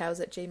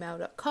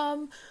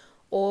 kiwibirthtales@gmail.com,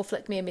 or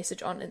flick me a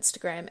message on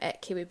Instagram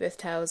at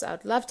kiwibirthtales.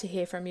 I'd love to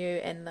hear from you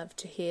and love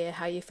to hear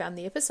how you found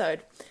the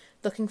episode.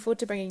 Looking forward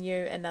to bringing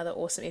you another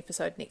awesome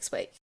episode next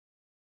week.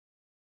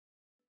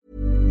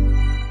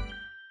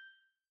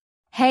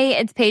 Hey,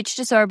 it's Paige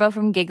DeSorbo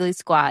from Giggly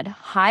Squad.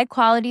 High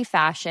quality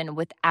fashion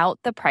without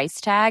the price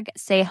tag.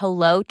 Say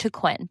hello to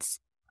Quince.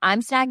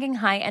 I'm snagging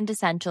high-end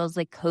essentials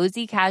like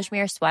cozy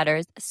cashmere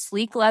sweaters,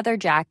 sleek leather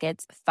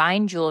jackets,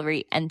 fine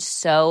jewelry, and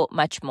so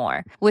much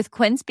more. With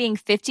Quince being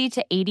 50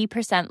 to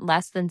 80%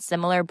 less than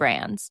similar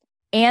brands.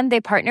 And they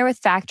partner with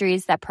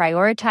factories that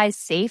prioritize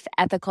safe,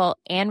 ethical,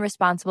 and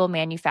responsible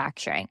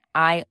manufacturing.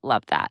 I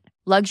love that.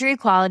 Luxury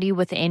quality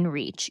within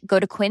reach. Go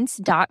to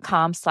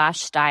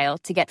quince.com/style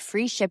to get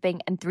free shipping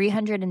and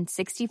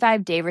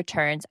 365-day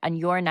returns on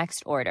your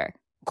next order.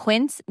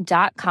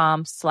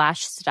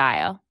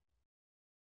 Quince.com/style.